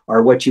us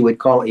are what you would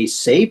call a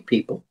saved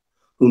people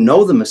who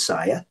know the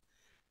Messiah,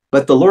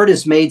 but the Lord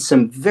has made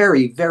some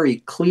very, very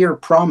clear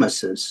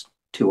promises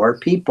to our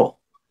people.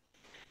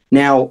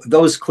 Now,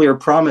 those clear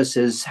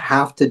promises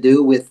have to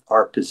do with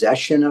our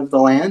possession of the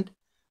land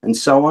and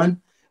so on,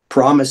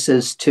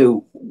 promises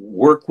to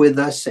work with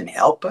us and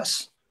help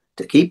us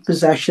to keep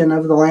possession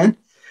of the land.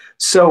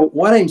 So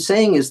what I'm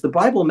saying is the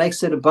Bible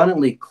makes it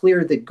abundantly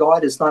clear that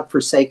God has not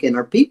forsaken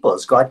our people.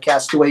 Has God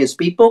cast away his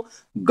people?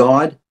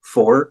 God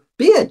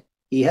forbid.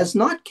 He has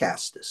not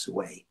cast us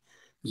away.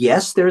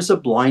 Yes, there's a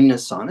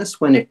blindness on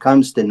us when it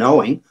comes to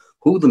knowing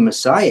who the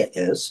Messiah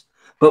is,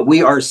 but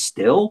we are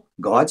still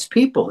God's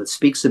people. It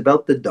speaks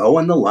about the dough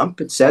and the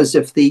lump. It says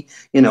if the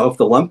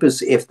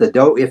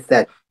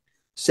that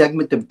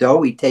segment of dough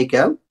we take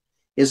out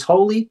is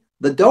holy,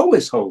 the dough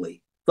is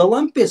holy, the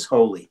lump is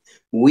holy.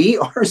 We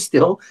are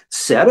still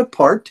set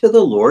apart to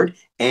the Lord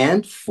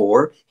and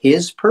for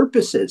his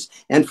purposes.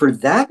 And for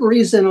that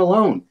reason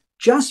alone,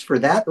 just for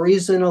that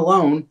reason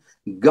alone,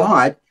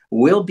 God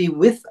will be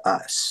with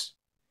us.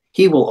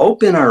 He will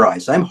open our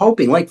eyes. I'm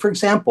hoping, like, for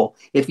example,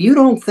 if you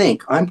don't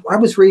think, I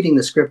was reading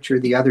the scripture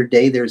the other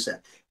day, there's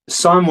a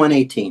Psalm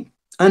 118,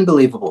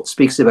 unbelievable. It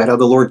speaks about how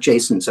the Lord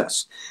chastens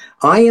us.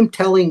 I am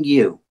telling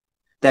you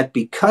that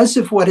because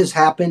of what has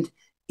happened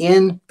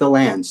in the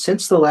land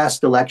since the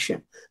last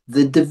election,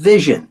 the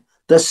division,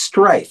 the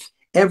strife,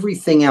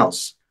 everything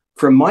else,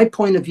 from my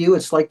point of view,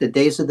 it's like the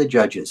days of the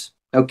judges.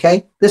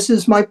 Okay? This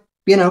is my,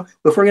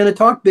 if we're going to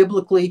talk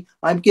biblically,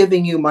 I'm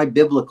giving you my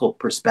biblical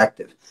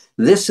perspective.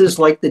 This is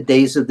like the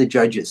days of the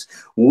judges.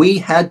 We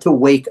had to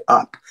wake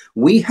up.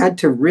 We had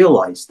to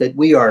realize that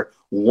we are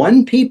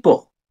one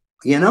people,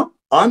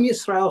 Am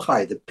Yisrael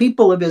Chai, the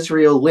people of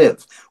Israel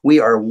live. We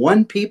are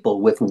one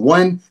people with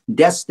one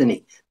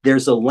destiny.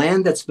 There's a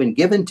land that's been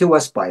given to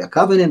us by a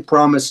covenant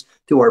promise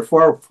to our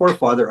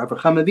forefather,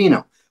 Avraham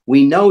Avinu.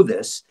 We know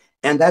this,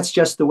 and that's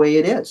just the way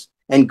it is.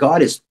 And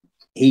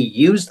he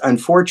used,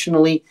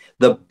 unfortunately,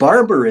 the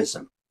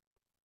barbarism,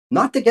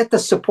 not to get the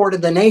support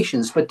of the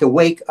nations, but to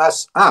wake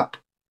us up,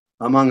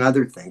 among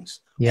other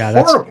things. Yeah,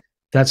 Horrible.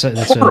 that's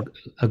a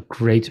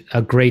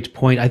great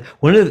point.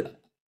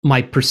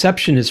 My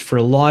perception is, for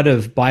a lot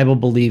of Bible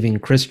believing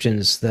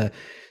Christians,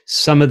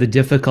 some of the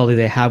difficulty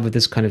they have with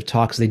this kind of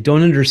talk is they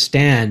don't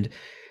understand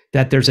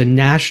that there's a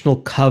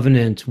national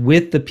covenant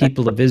with the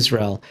people of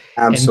Israel.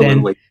 Absolutely.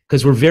 And then,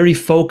 because we're very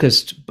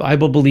focused,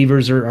 Bible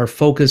believers are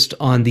focused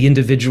on the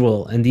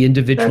individual and the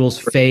individual's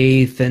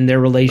faith and their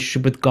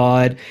relationship with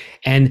God.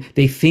 And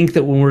they think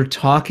that when we're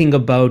talking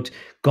about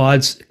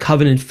God's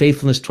covenant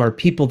faithfulness to our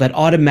people, that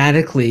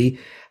automatically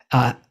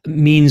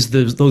means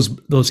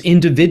those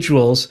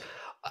individuals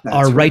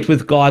are right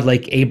with God,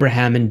 like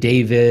Abraham and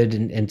David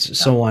and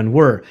so on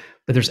were.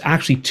 But there's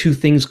actually two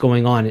things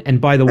going on.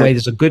 And by the way,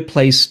 there's a good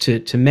place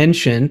to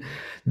mention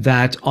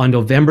that on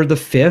November the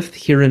 5th,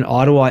 here in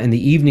Ottawa in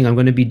the evening, I'm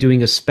going to be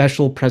doing a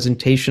special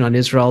presentation on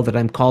Israel that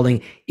I'm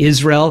calling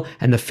Israel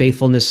and the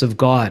Faithfulness of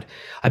God.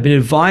 I've been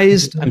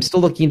advised, I'm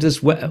still looking into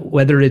this,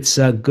 whether it's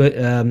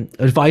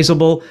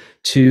advisable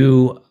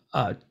to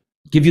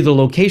give you the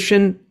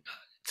location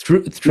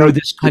through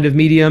this kind of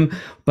medium.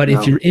 But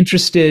if you're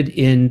interested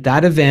in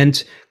that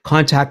event,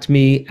 contact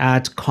me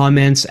at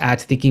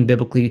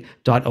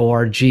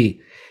comments@thinkingbiblically.org.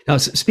 Now,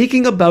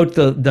 speaking about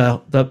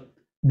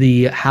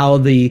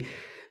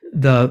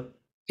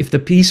if the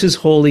piece is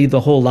holy, the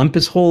whole lump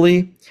is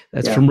holy.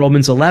 That's from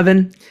Romans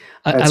 11.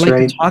 I'd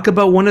like to talk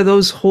about one of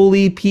those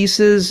holy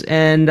pieces,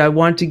 and I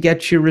want to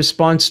get your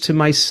response to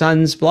my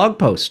son's blog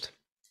post.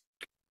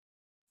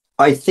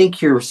 I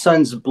think your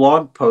son's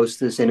blog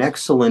post is an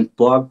excellent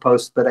blog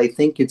post, but I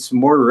think it's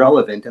more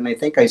relevant. And I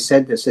think I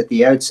said this at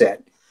the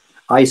outset.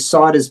 I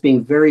saw it as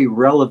being very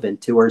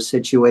relevant to our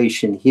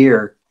situation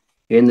here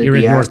in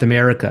North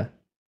America.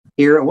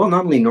 Here, well,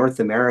 not only North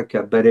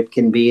America, but it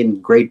can be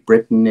in Great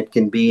Britain, it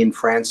can be in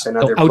France and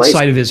other places.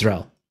 Outside of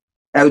Israel.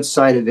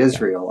 Outside of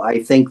Israel. Yeah.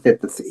 I think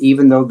that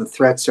even though the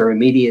threats are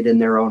immediate in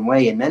their own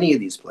way in many of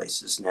these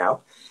places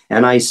now,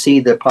 and I see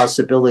the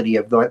possibility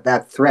of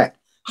that threat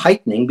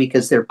heightening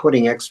because they're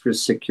putting extra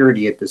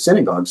security at the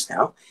synagogues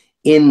now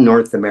in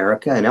North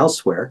America and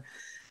elsewhere.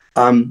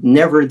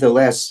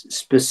 Nevertheless,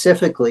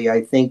 specifically,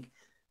 I think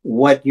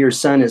what your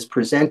son has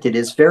presented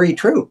is very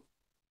true,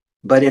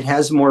 but it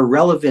has more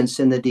relevance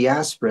in the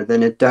diaspora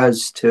than it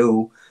does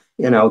to,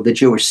 the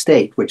Jewish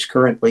state, which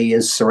currently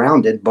is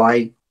surrounded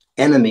by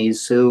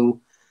enemies who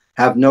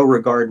have no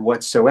regard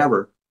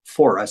whatsoever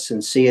for us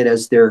and see it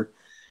as their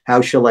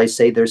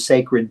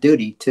sacred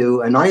duty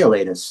to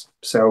annihilate us.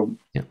 So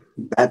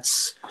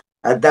that's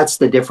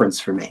the difference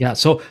for me. Yeah.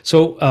 So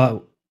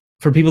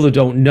for people who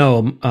don't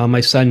know,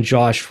 my son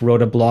Josh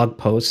wrote a blog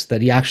post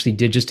that he actually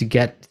did just to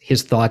get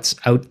his thoughts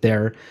out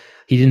there.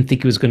 He didn't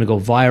think it was going to go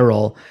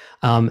viral.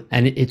 And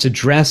it's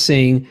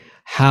addressing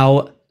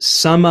how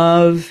some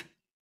of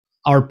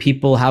our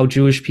people, how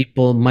Jewish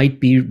people might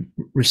be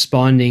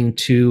responding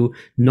to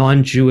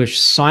non-Jewish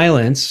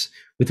silence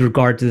with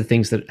regard to the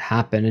things that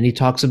happen. And he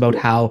talks about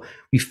how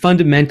we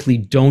fundamentally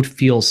don't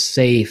feel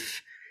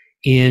safe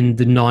in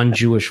the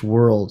non-Jewish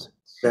world.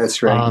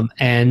 That's right.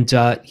 And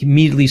he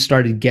immediately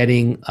started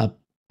getting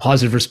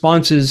positive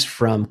responses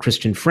from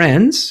Christian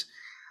friends,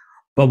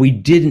 but we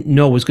didn't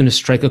know it was going to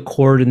strike a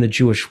chord in the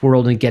Jewish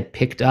world and get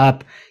picked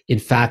up. In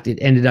fact, it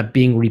ended up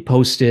being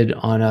reposted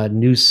on a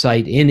news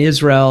site in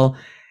Israel.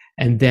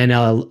 And then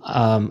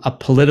a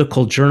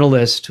political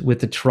journalist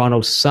with the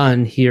Toronto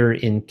Sun here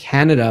in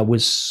Canada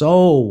was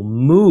so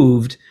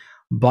moved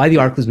by the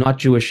article, not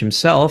Jewish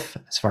himself,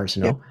 as far as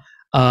I know,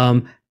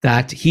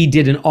 that he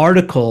did an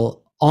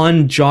article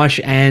on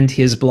Josh and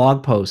his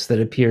blog post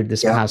that appeared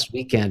this past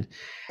weekend.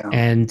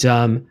 And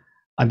I'm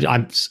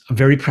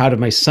very proud of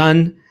my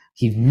son.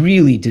 He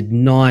really did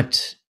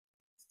not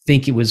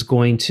think that was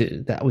going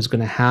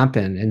to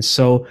happen. And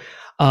so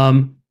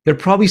there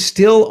probably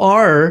still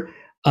are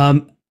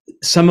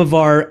some of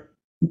our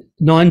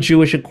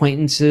non-Jewish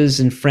acquaintances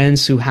and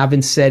friends who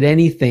haven't said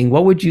anything.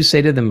 What would you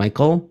say to them,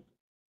 Michael,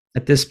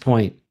 at this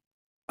point?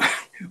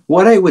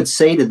 What I would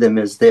say to them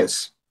is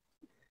this.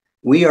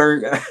 We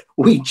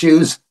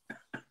Jews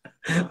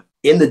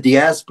in the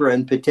diaspora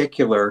in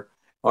particular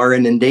are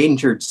an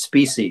endangered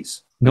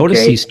species.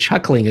 Notice he's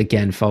chuckling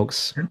again,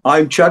 folks.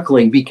 I'm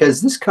chuckling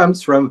because this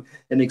comes from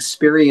an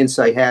experience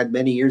I had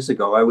many years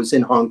ago. I was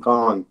in Hong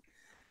Kong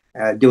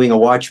doing a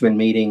Watchman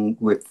meeting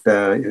with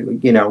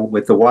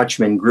the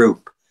Watchman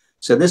group.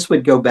 So this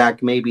would go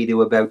back maybe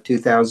to about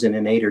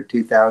 2008 or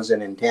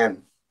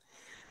 2010.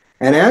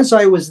 And as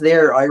I was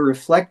there, I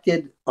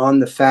reflected on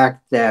the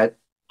fact that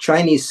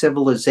Chinese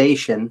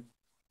civilization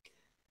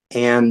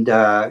and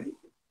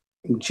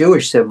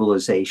Jewish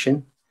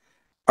civilization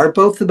are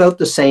both about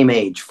the same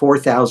age,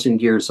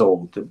 4,000 years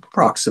old,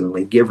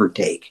 approximately, give or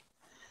take.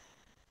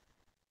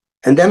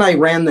 And then I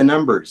ran the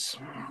numbers.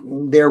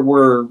 There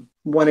were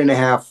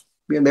 1.5,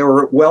 there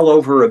were well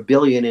over 1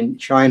 billion in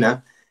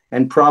China,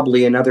 and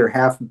probably another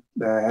half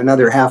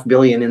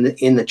billion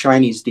in the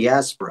Chinese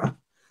diaspora.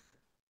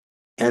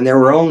 And there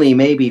were only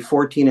maybe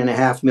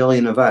 14.5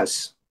 million of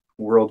us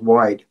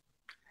worldwide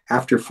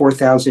after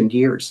 4,000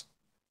 years.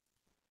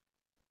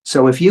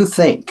 So if you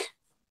think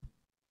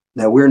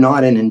that we're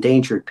not an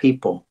endangered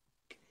people,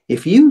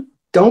 if you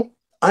don't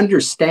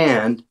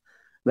understand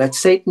that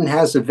Satan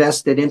has a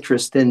vested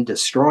interest in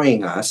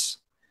destroying us,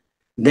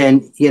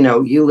 then,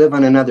 you live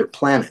on another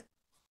planet.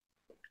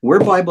 We're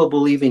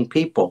Bible-believing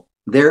people.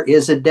 There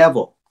is a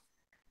devil,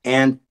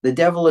 and the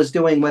devil is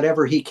doing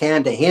whatever he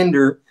can to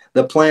hinder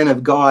the plan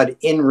of God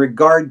in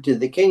regard to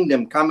the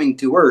kingdom coming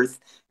to earth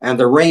and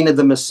the reign of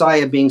the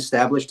Messiah being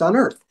established on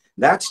earth.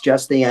 That's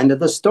just the end of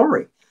the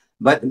story.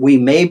 But we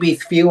may be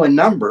few in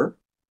number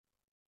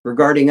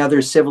regarding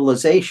other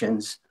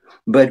civilizations,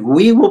 but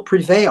we will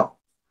prevail.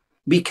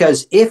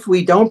 Because if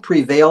we don't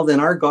prevail, then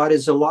our God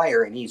is a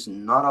liar, and he's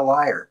not a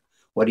liar.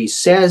 What he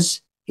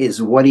says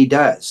is what he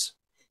does.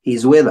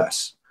 He's with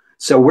us.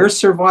 So we're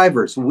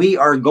survivors. We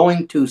are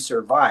going to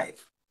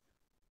survive.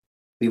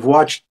 We've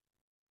watched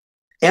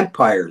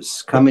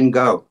empires come and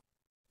go,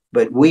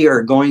 but we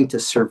are going to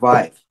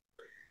survive.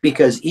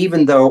 Because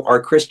even though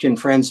our Christian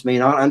friends may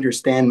not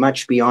understand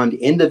much beyond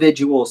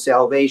individual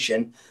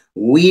salvation,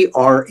 we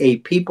are a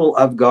people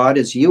of God,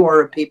 as you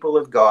are a people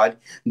of God.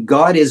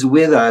 God is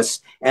with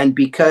us, and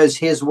because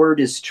his word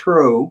is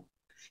true,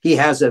 he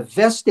has a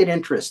vested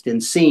interest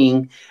in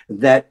seeing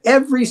that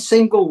every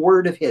single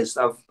word of his,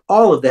 of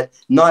all of that,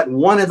 not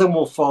one of them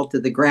will fall to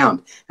the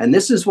ground. And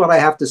this is what I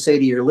have to say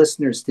to your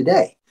listeners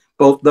today,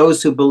 both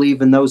those who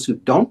believe and those who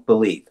don't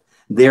believe.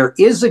 There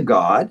is a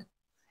God,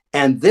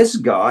 and this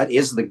God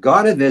is the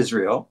God of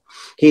Israel.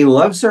 He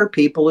loves our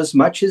people as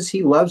much as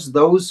he loves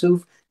those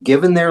who've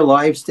given their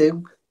lives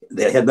to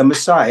the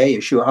Messiah,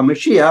 Yeshua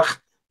HaMashiach,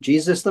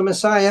 Jesus the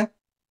Messiah.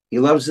 He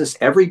loves us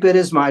every bit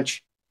as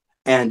much,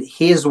 and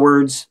his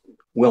words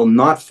will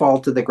not fall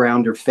to the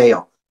ground or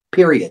fail,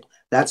 period.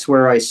 That's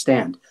where I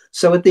stand.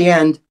 So at the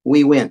end,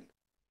 we win,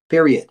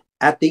 period.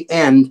 At the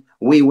end,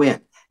 we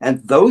win.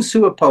 And those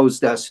who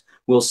opposed us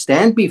will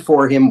stand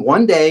before him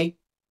one day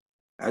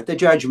at the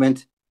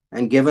judgment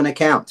and give an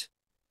account,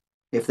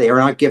 if they are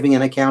not giving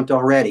an account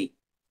already,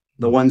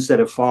 the ones that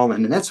have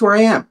fallen. And that's where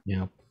I am.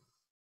 Yeah.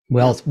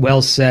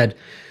 Well said.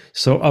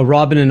 So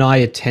Robin and I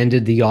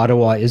attended the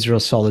Ottawa Israel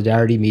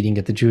Solidarity meeting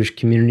at the Jewish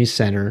Community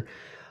Center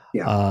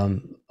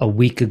a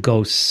week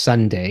ago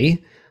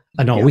Sunday.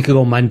 A week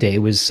ago Monday. It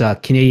was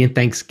Canadian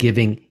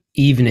Thanksgiving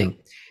evening.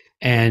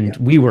 And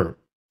we were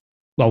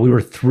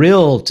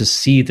thrilled to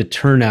see the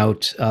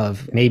turnout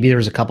of, maybe there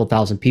was a couple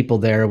thousand people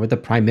there, with the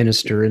Prime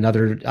Minister and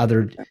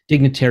other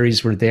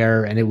dignitaries were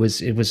there, and it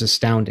was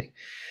astounding.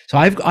 So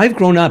I've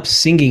grown up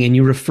singing, and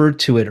you referred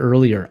to it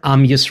earlier,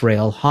 Am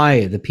Yisrael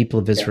Chai, the people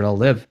of Israel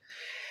live.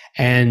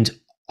 And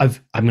I'm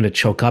going to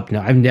choke up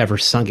now. I've never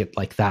sung it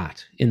like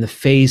that in the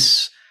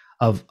face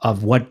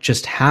of what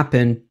just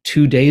happened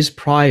 2 days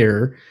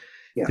prior.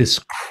 This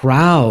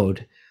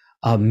crowd,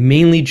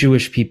 mainly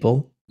Jewish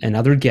people and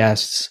other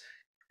guests,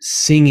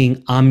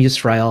 singing Am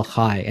Yisrael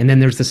Chai. And then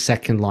there's the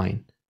second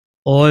line,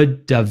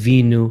 Od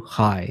Davinu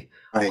Chai,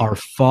 our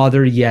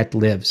Father yet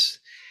lives.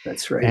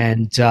 That's right.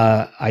 And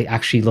I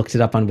actually looked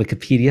it up on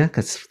Wikipedia,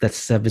 because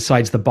that's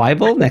besides the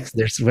Bible.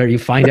 There's where you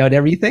find out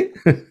everything.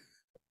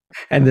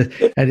 and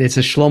it's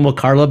a Shlomo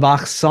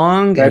Carlebach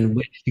song,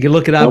 and you can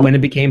look it up when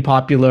it became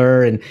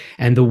popular.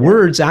 And the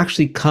words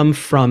actually come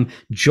from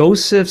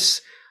Joseph's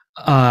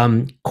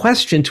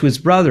question to his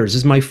brothers: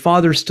 "Is my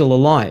father still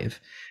alive?"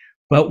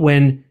 But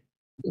when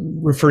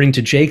referring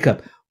to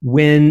Jacob,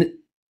 when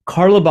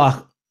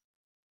Carlebach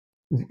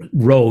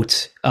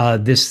wrote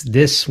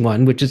this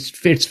one, which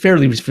it's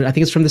fairly, I think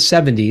it's from the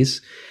 70s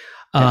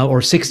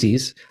or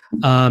 60s,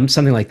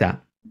 something like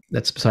that.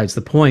 That's besides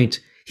the point.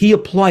 He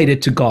applied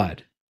it to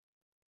God.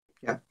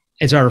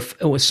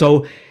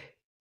 So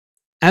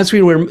as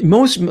we were,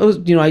 most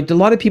a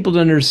lot of people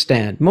don't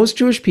understand. Most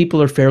Jewish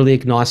people are fairly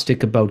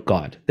agnostic about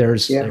God.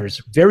 There's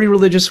very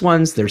religious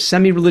ones, there's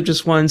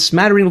semi-religious ones,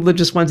 smattering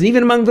religious ones, and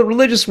even among the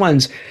religious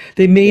ones,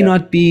 they may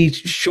not be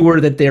sure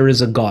that there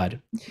is a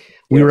God.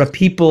 We are a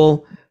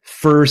people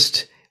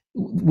first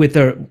with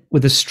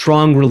a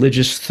strong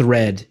religious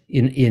thread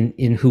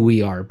in who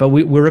we are, but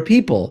we're a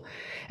people,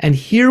 and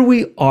here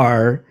we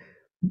are.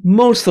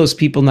 Most of those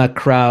people in that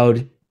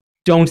crowd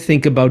don't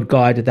think about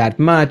God that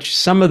much.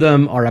 Some of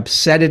them are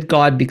upset at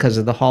God because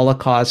of the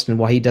Holocaust and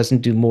why he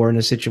doesn't do more in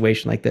a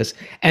situation like this.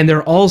 And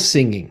they're all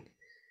singing,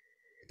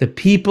 "The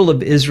people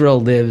of Israel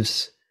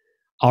lives,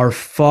 our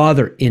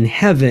Father in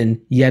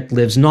heaven yet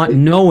lives," not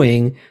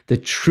knowing the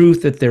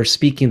truth that they're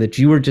speaking, that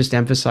you were just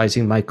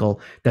emphasizing, Michael,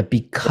 that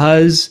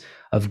because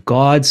of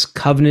God's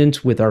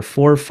covenant with our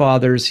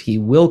forefathers, he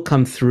will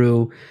come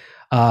through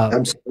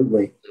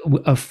Absolutely.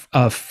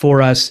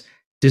 For us.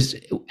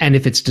 And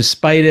if it's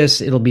despite us,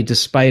 it'll be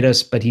despite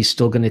us, but he's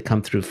still going to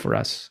come through for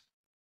us.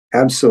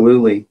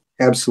 Absolutely.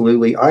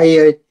 Absolutely.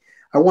 I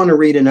want to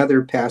read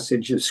another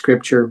passage of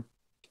scripture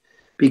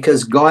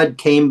because God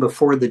came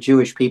before the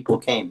Jewish people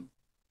came.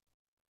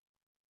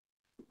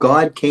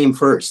 God came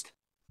first.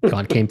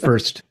 God came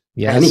first.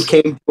 Yes. And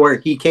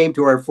he came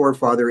to our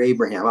forefather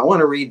Abraham. I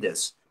want to read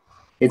this.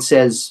 It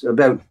says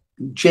about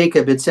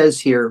Jacob, it says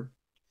here,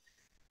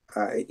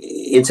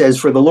 it says,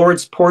 for the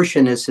Lord's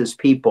portion is his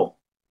people.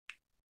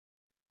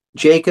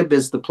 Jacob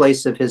is the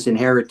place of his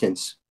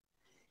inheritance.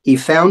 He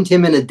found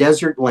him in a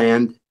desert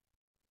land,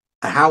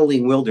 a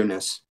howling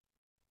wilderness.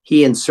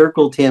 He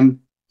encircled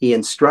him. He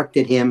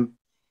instructed him.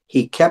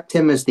 He kept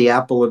him as the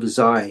apple of his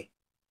eye.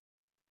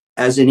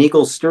 As an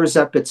eagle stirs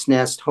up its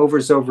nest,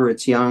 hovers over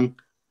its young,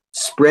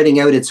 spreading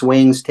out its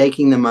wings,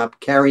 taking them up,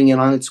 carrying it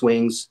on its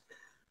wings,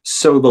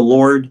 so the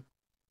Lord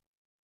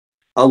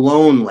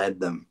alone led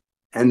them,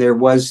 and there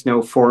was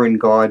no foreign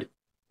god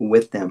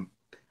with them.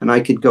 And I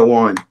could go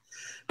on.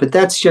 But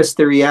that's just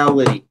the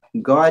reality.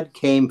 God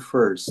came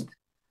first,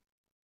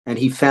 and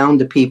he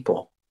found a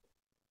people.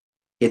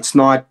 It's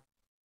not,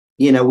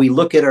 we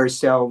look at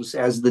ourselves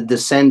as the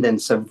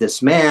descendants of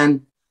this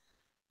man,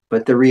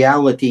 but the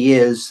reality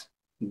is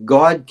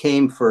God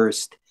came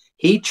first.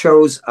 He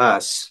chose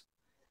us.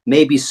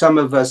 Maybe some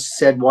of us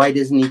said, why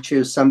doesn't he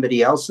choose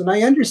somebody else? And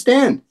I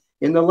understand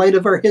in the light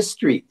of our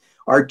history,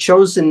 our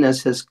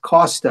chosenness has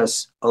cost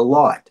us a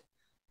lot.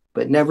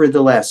 But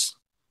nevertheless,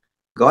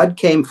 God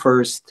came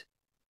first,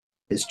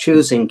 his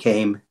choosing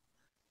came,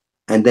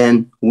 and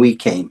then we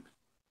came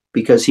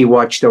because he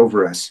watched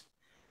over us.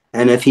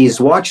 And if he's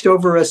watched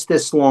over us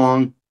this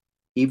long,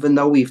 even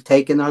though we've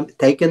taken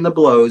the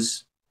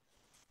blows,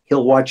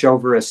 he'll watch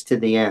over us to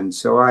the end.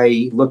 So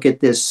I look at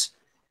this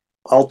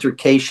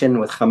altercation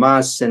with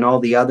Hamas and all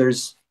the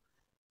others.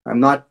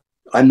 I'm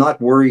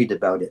not worried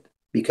about it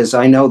because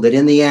I know that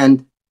in the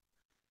end,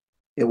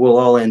 it will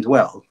all end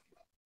well.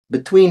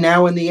 Between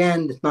now and the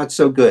end, not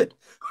so good.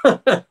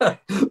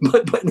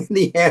 but in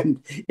the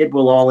end, it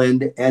will all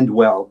end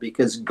well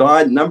because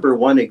God, number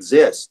one,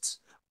 exists.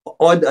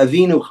 Od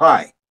Avinu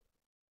Chai.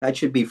 That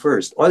should be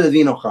first. Od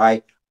Avinu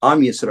Chai,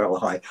 Am Yisrael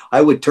Chai.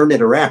 I would turn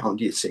it around,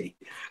 you see.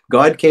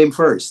 God came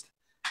first,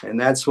 and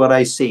that's what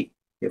I see.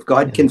 If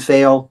God can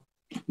fail,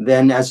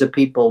 then as a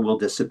people we'll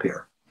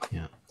disappear.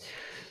 Yeah.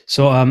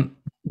 So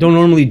don't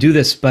normally do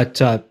this,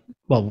 but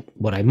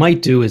what I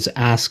might do is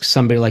ask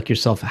somebody like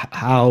yourself,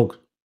 how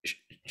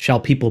shall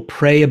people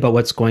pray about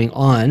what's going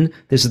on?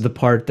 This is the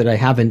part that I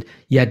haven't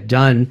yet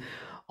done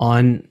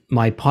on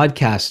my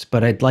podcast,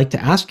 but I'd like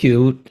to ask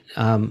you,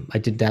 I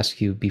didn't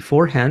ask you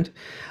beforehand,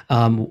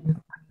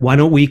 why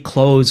don't we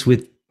close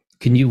with,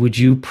 would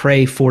you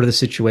pray for the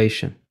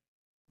situation?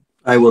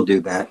 I will do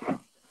that.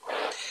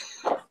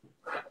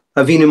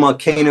 Avinu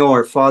Malkeinu,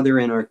 our Father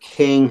and our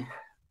King,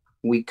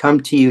 we come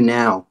to you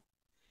now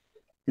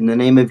in the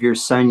name of your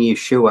Son,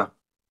 Yeshua,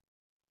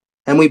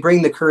 and we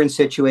bring the current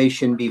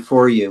situation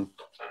before you.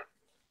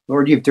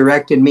 Lord, you've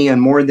directed me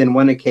on more than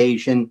one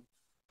occasion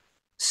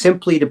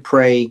simply to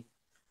pray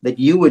that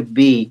you would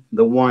be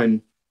the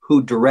one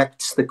who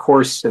directs the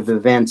course of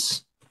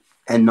events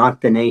and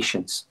not the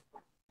nations.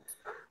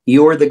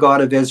 You are the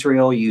God of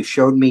Israel. You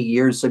showed me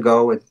years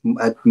ago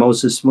at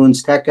Moses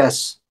Moon's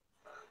Tekas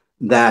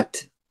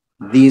that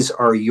this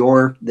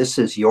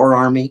is your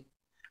army.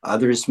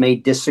 Others may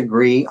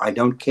disagree. I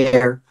don't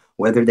care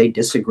whether they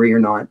disagree or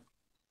not.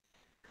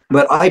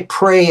 But I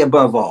pray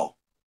above all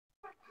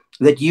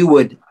that you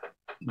would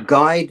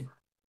guide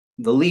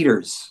the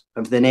leaders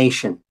of the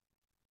nation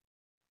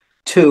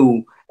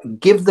to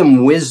give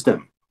them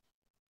wisdom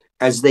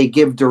as they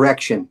give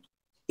direction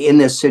in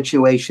this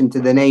situation to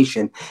the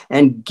nation,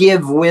 and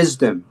give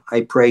wisdom,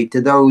 I pray, to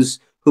those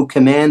who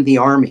command the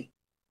army.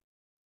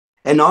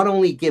 And not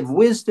only give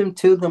wisdom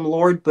to them,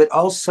 Lord, but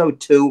also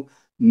to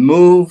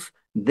move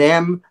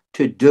them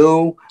to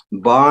do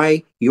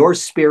by your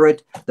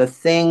Spirit the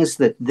things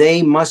that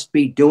they must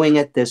be doing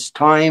at this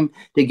time,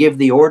 to give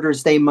the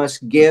orders they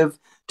must give,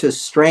 to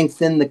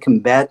strengthen the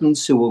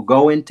combatants who will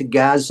go into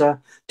Gaza,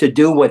 to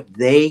do what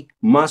they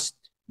must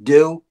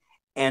do,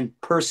 and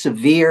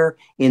persevere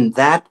in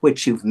that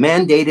which you've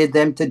mandated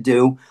them to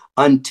do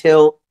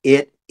until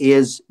it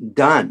is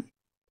done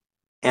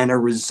and a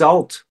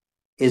result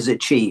is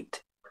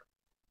achieved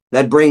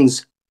that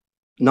brings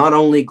not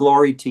only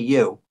glory to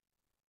you,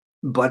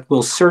 but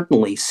will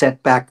certainly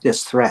set back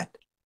this threat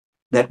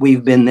that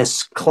we've been,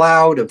 this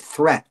cloud of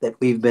threat that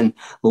we've been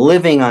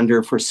living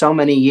under for so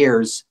many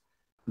years,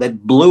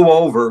 that blew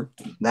over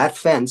that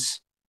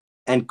fence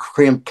and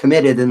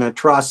committed an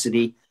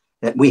atrocity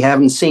that we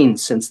haven't seen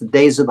since the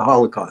days of the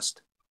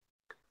Holocaust.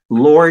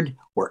 Lord,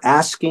 we're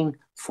asking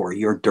for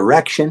your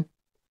direction.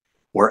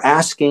 We're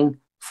asking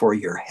for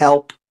your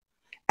help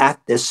at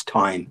this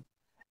time,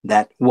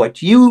 that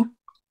what you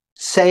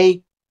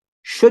say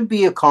should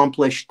be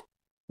accomplished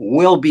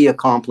will be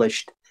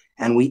accomplished,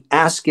 and we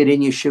ask it in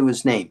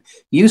Yeshua's name.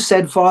 You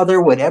said,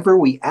 Father, whatever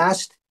we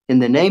asked in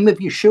the name of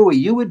Yeshua,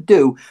 you would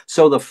do,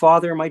 so the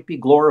Father might be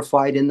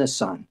glorified in the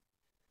Son.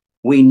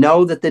 We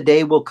know that the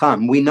day will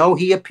come. We know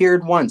he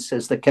appeared once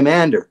as the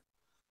commander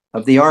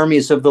of the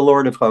armies of the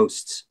Lord of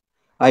hosts.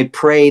 I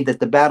pray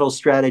that the battle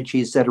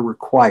strategies that are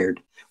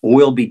required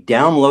will be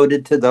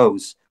downloaded to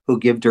those who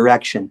give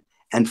direction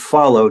and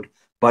followed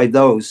by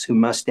those who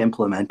must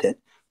implement it.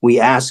 We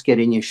ask it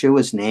in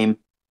Yeshua's name.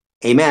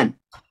 Amen.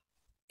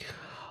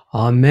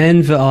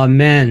 Amen.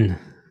 Amen.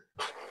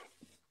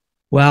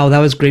 Wow, that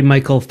was great,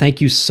 Michael.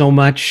 Thank you so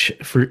much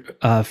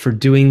for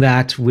doing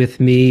that with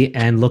me,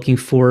 and looking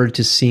forward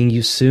to seeing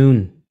you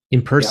soon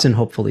in person,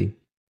 hopefully.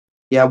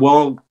 Yeah,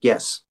 well,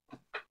 yes.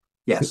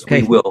 Yes,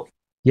 Okay. we will.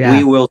 Yeah.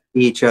 We will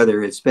see each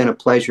other. It's been a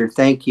pleasure.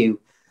 Thank you.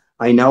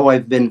 I know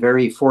I've been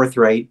very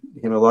forthright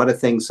in a lot of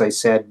things I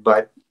said,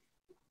 but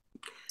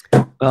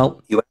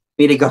well, you asked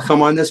me to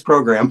come on this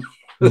program.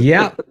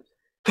 Yeah.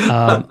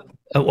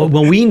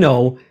 Well, we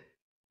know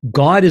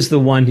God is the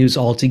one who's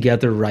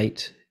altogether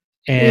right.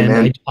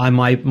 And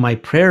my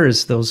prayer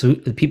is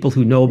the people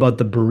who know about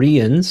the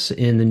Bereans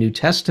in the New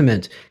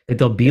Testament, that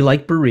they'll be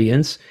like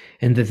Bereans,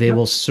 and that they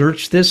will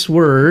search this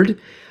word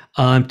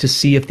to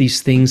see if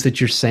these things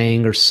that you're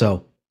saying are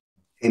so.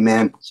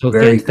 Amen. So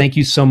again, thank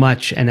you so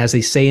much. And as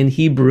they say in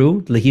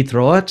Hebrew,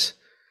 lehitroat.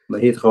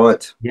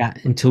 Lehitroat. Yeah,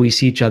 until we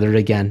see each other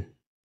again.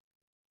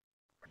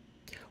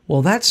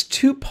 Well, that's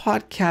 2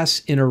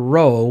 podcasts in a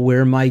row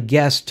where my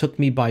guest took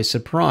me by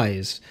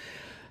surprise.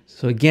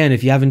 So again,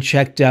 if you haven't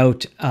checked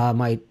out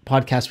my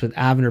podcast with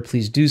Avner,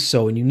 please do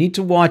so. And you need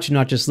to watch and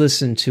not just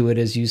listen to it,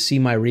 as you see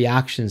my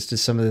reactions to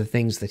some of the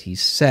things that he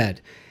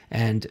said.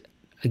 And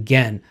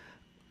again,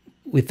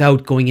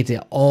 without going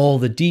into all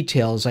the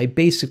details, I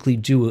basically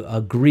do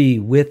agree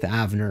with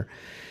Avner.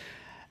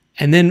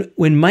 And then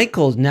when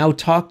Michael now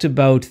talked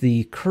about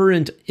the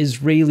current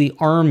Israeli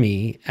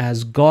army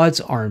as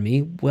God's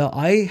army, well,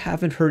 I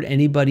haven't heard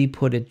anybody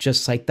put it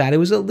just like that. It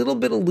was a little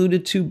bit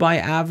alluded to by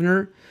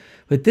Avner,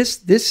 but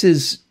this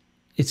is,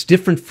 it's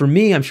different for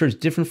me. I'm sure it's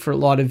different for a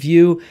lot of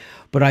you,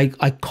 but I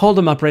called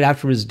him up right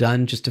after it was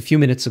done, just a few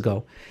minutes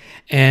ago,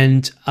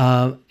 and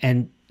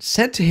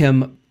said to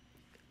him,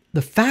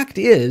 the fact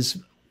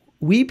is,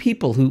 we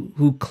people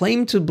who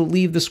claim to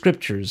believe the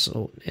scriptures,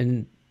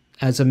 and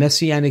as a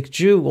Messianic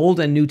Jew, Old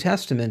and New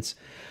Testaments,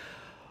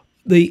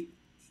 the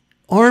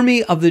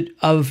army of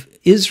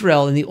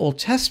Israel in the Old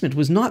Testament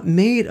was not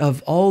made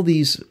up of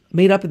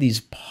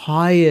these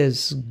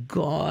pious,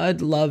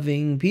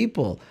 God-loving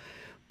people.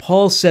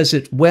 Paul says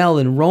it well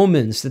in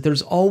Romans that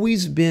there's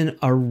always been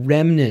a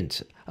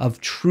remnant of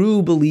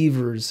true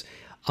believers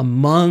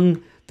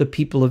among the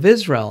people of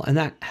Israel, and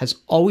that has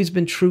always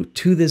been true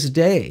to this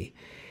day.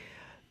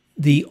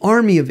 The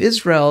army of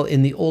Israel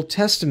in the Old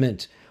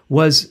Testament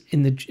was,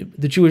 in the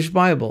Jewish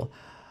Bible,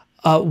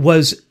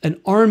 was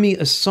an army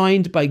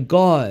assigned by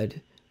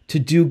God to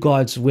do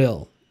God's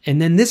will.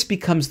 And then this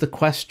becomes the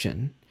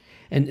question,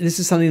 and this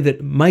is something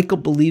that Michael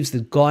believes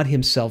that God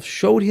himself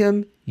showed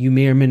him. You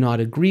may or may not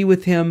agree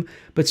with him,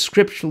 but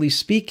scripturally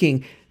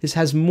speaking, this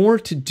has more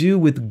to do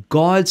with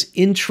God's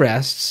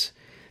interests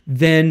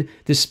than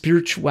the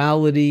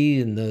spirituality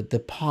and the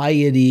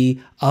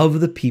piety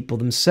of the people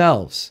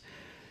themselves.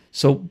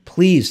 So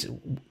please,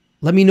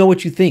 let me know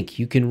what you think.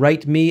 You can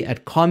write me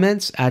at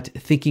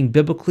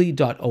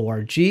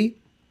comments@thinkingbiblically.org.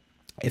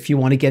 If you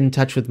want to get in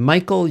touch with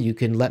Michael, you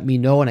can let me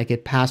know and I can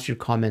pass your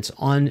comments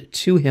on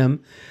to him.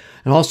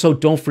 And also,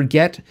 don't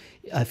forget,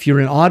 if you're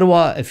in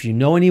Ottawa, if you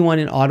know anyone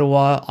in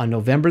Ottawa, on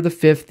November the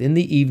 5th in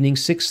the evening,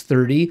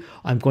 6:30,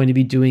 I'm going to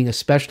be doing a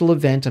special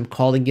event. I'm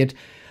calling it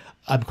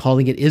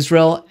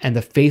Israel and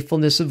the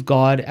Faithfulness of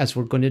God, as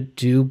we're going to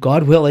do,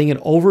 God willing, an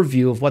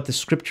overview of what the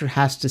scripture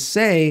has to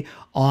say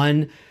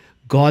on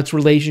God's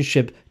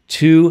relationship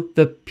to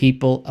the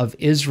people of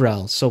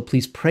Israel. So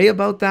please pray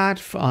about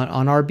that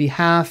on our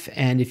behalf.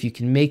 And if you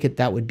can make it,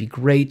 that would be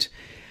great.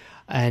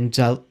 And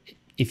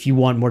if you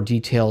want more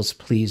details,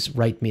 please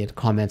write me at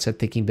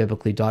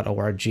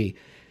comments@thinkingbiblically.org.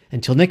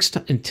 Until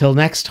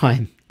next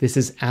time, this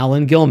is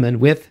Alan Gilman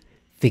with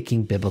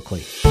Thinking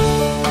Biblically.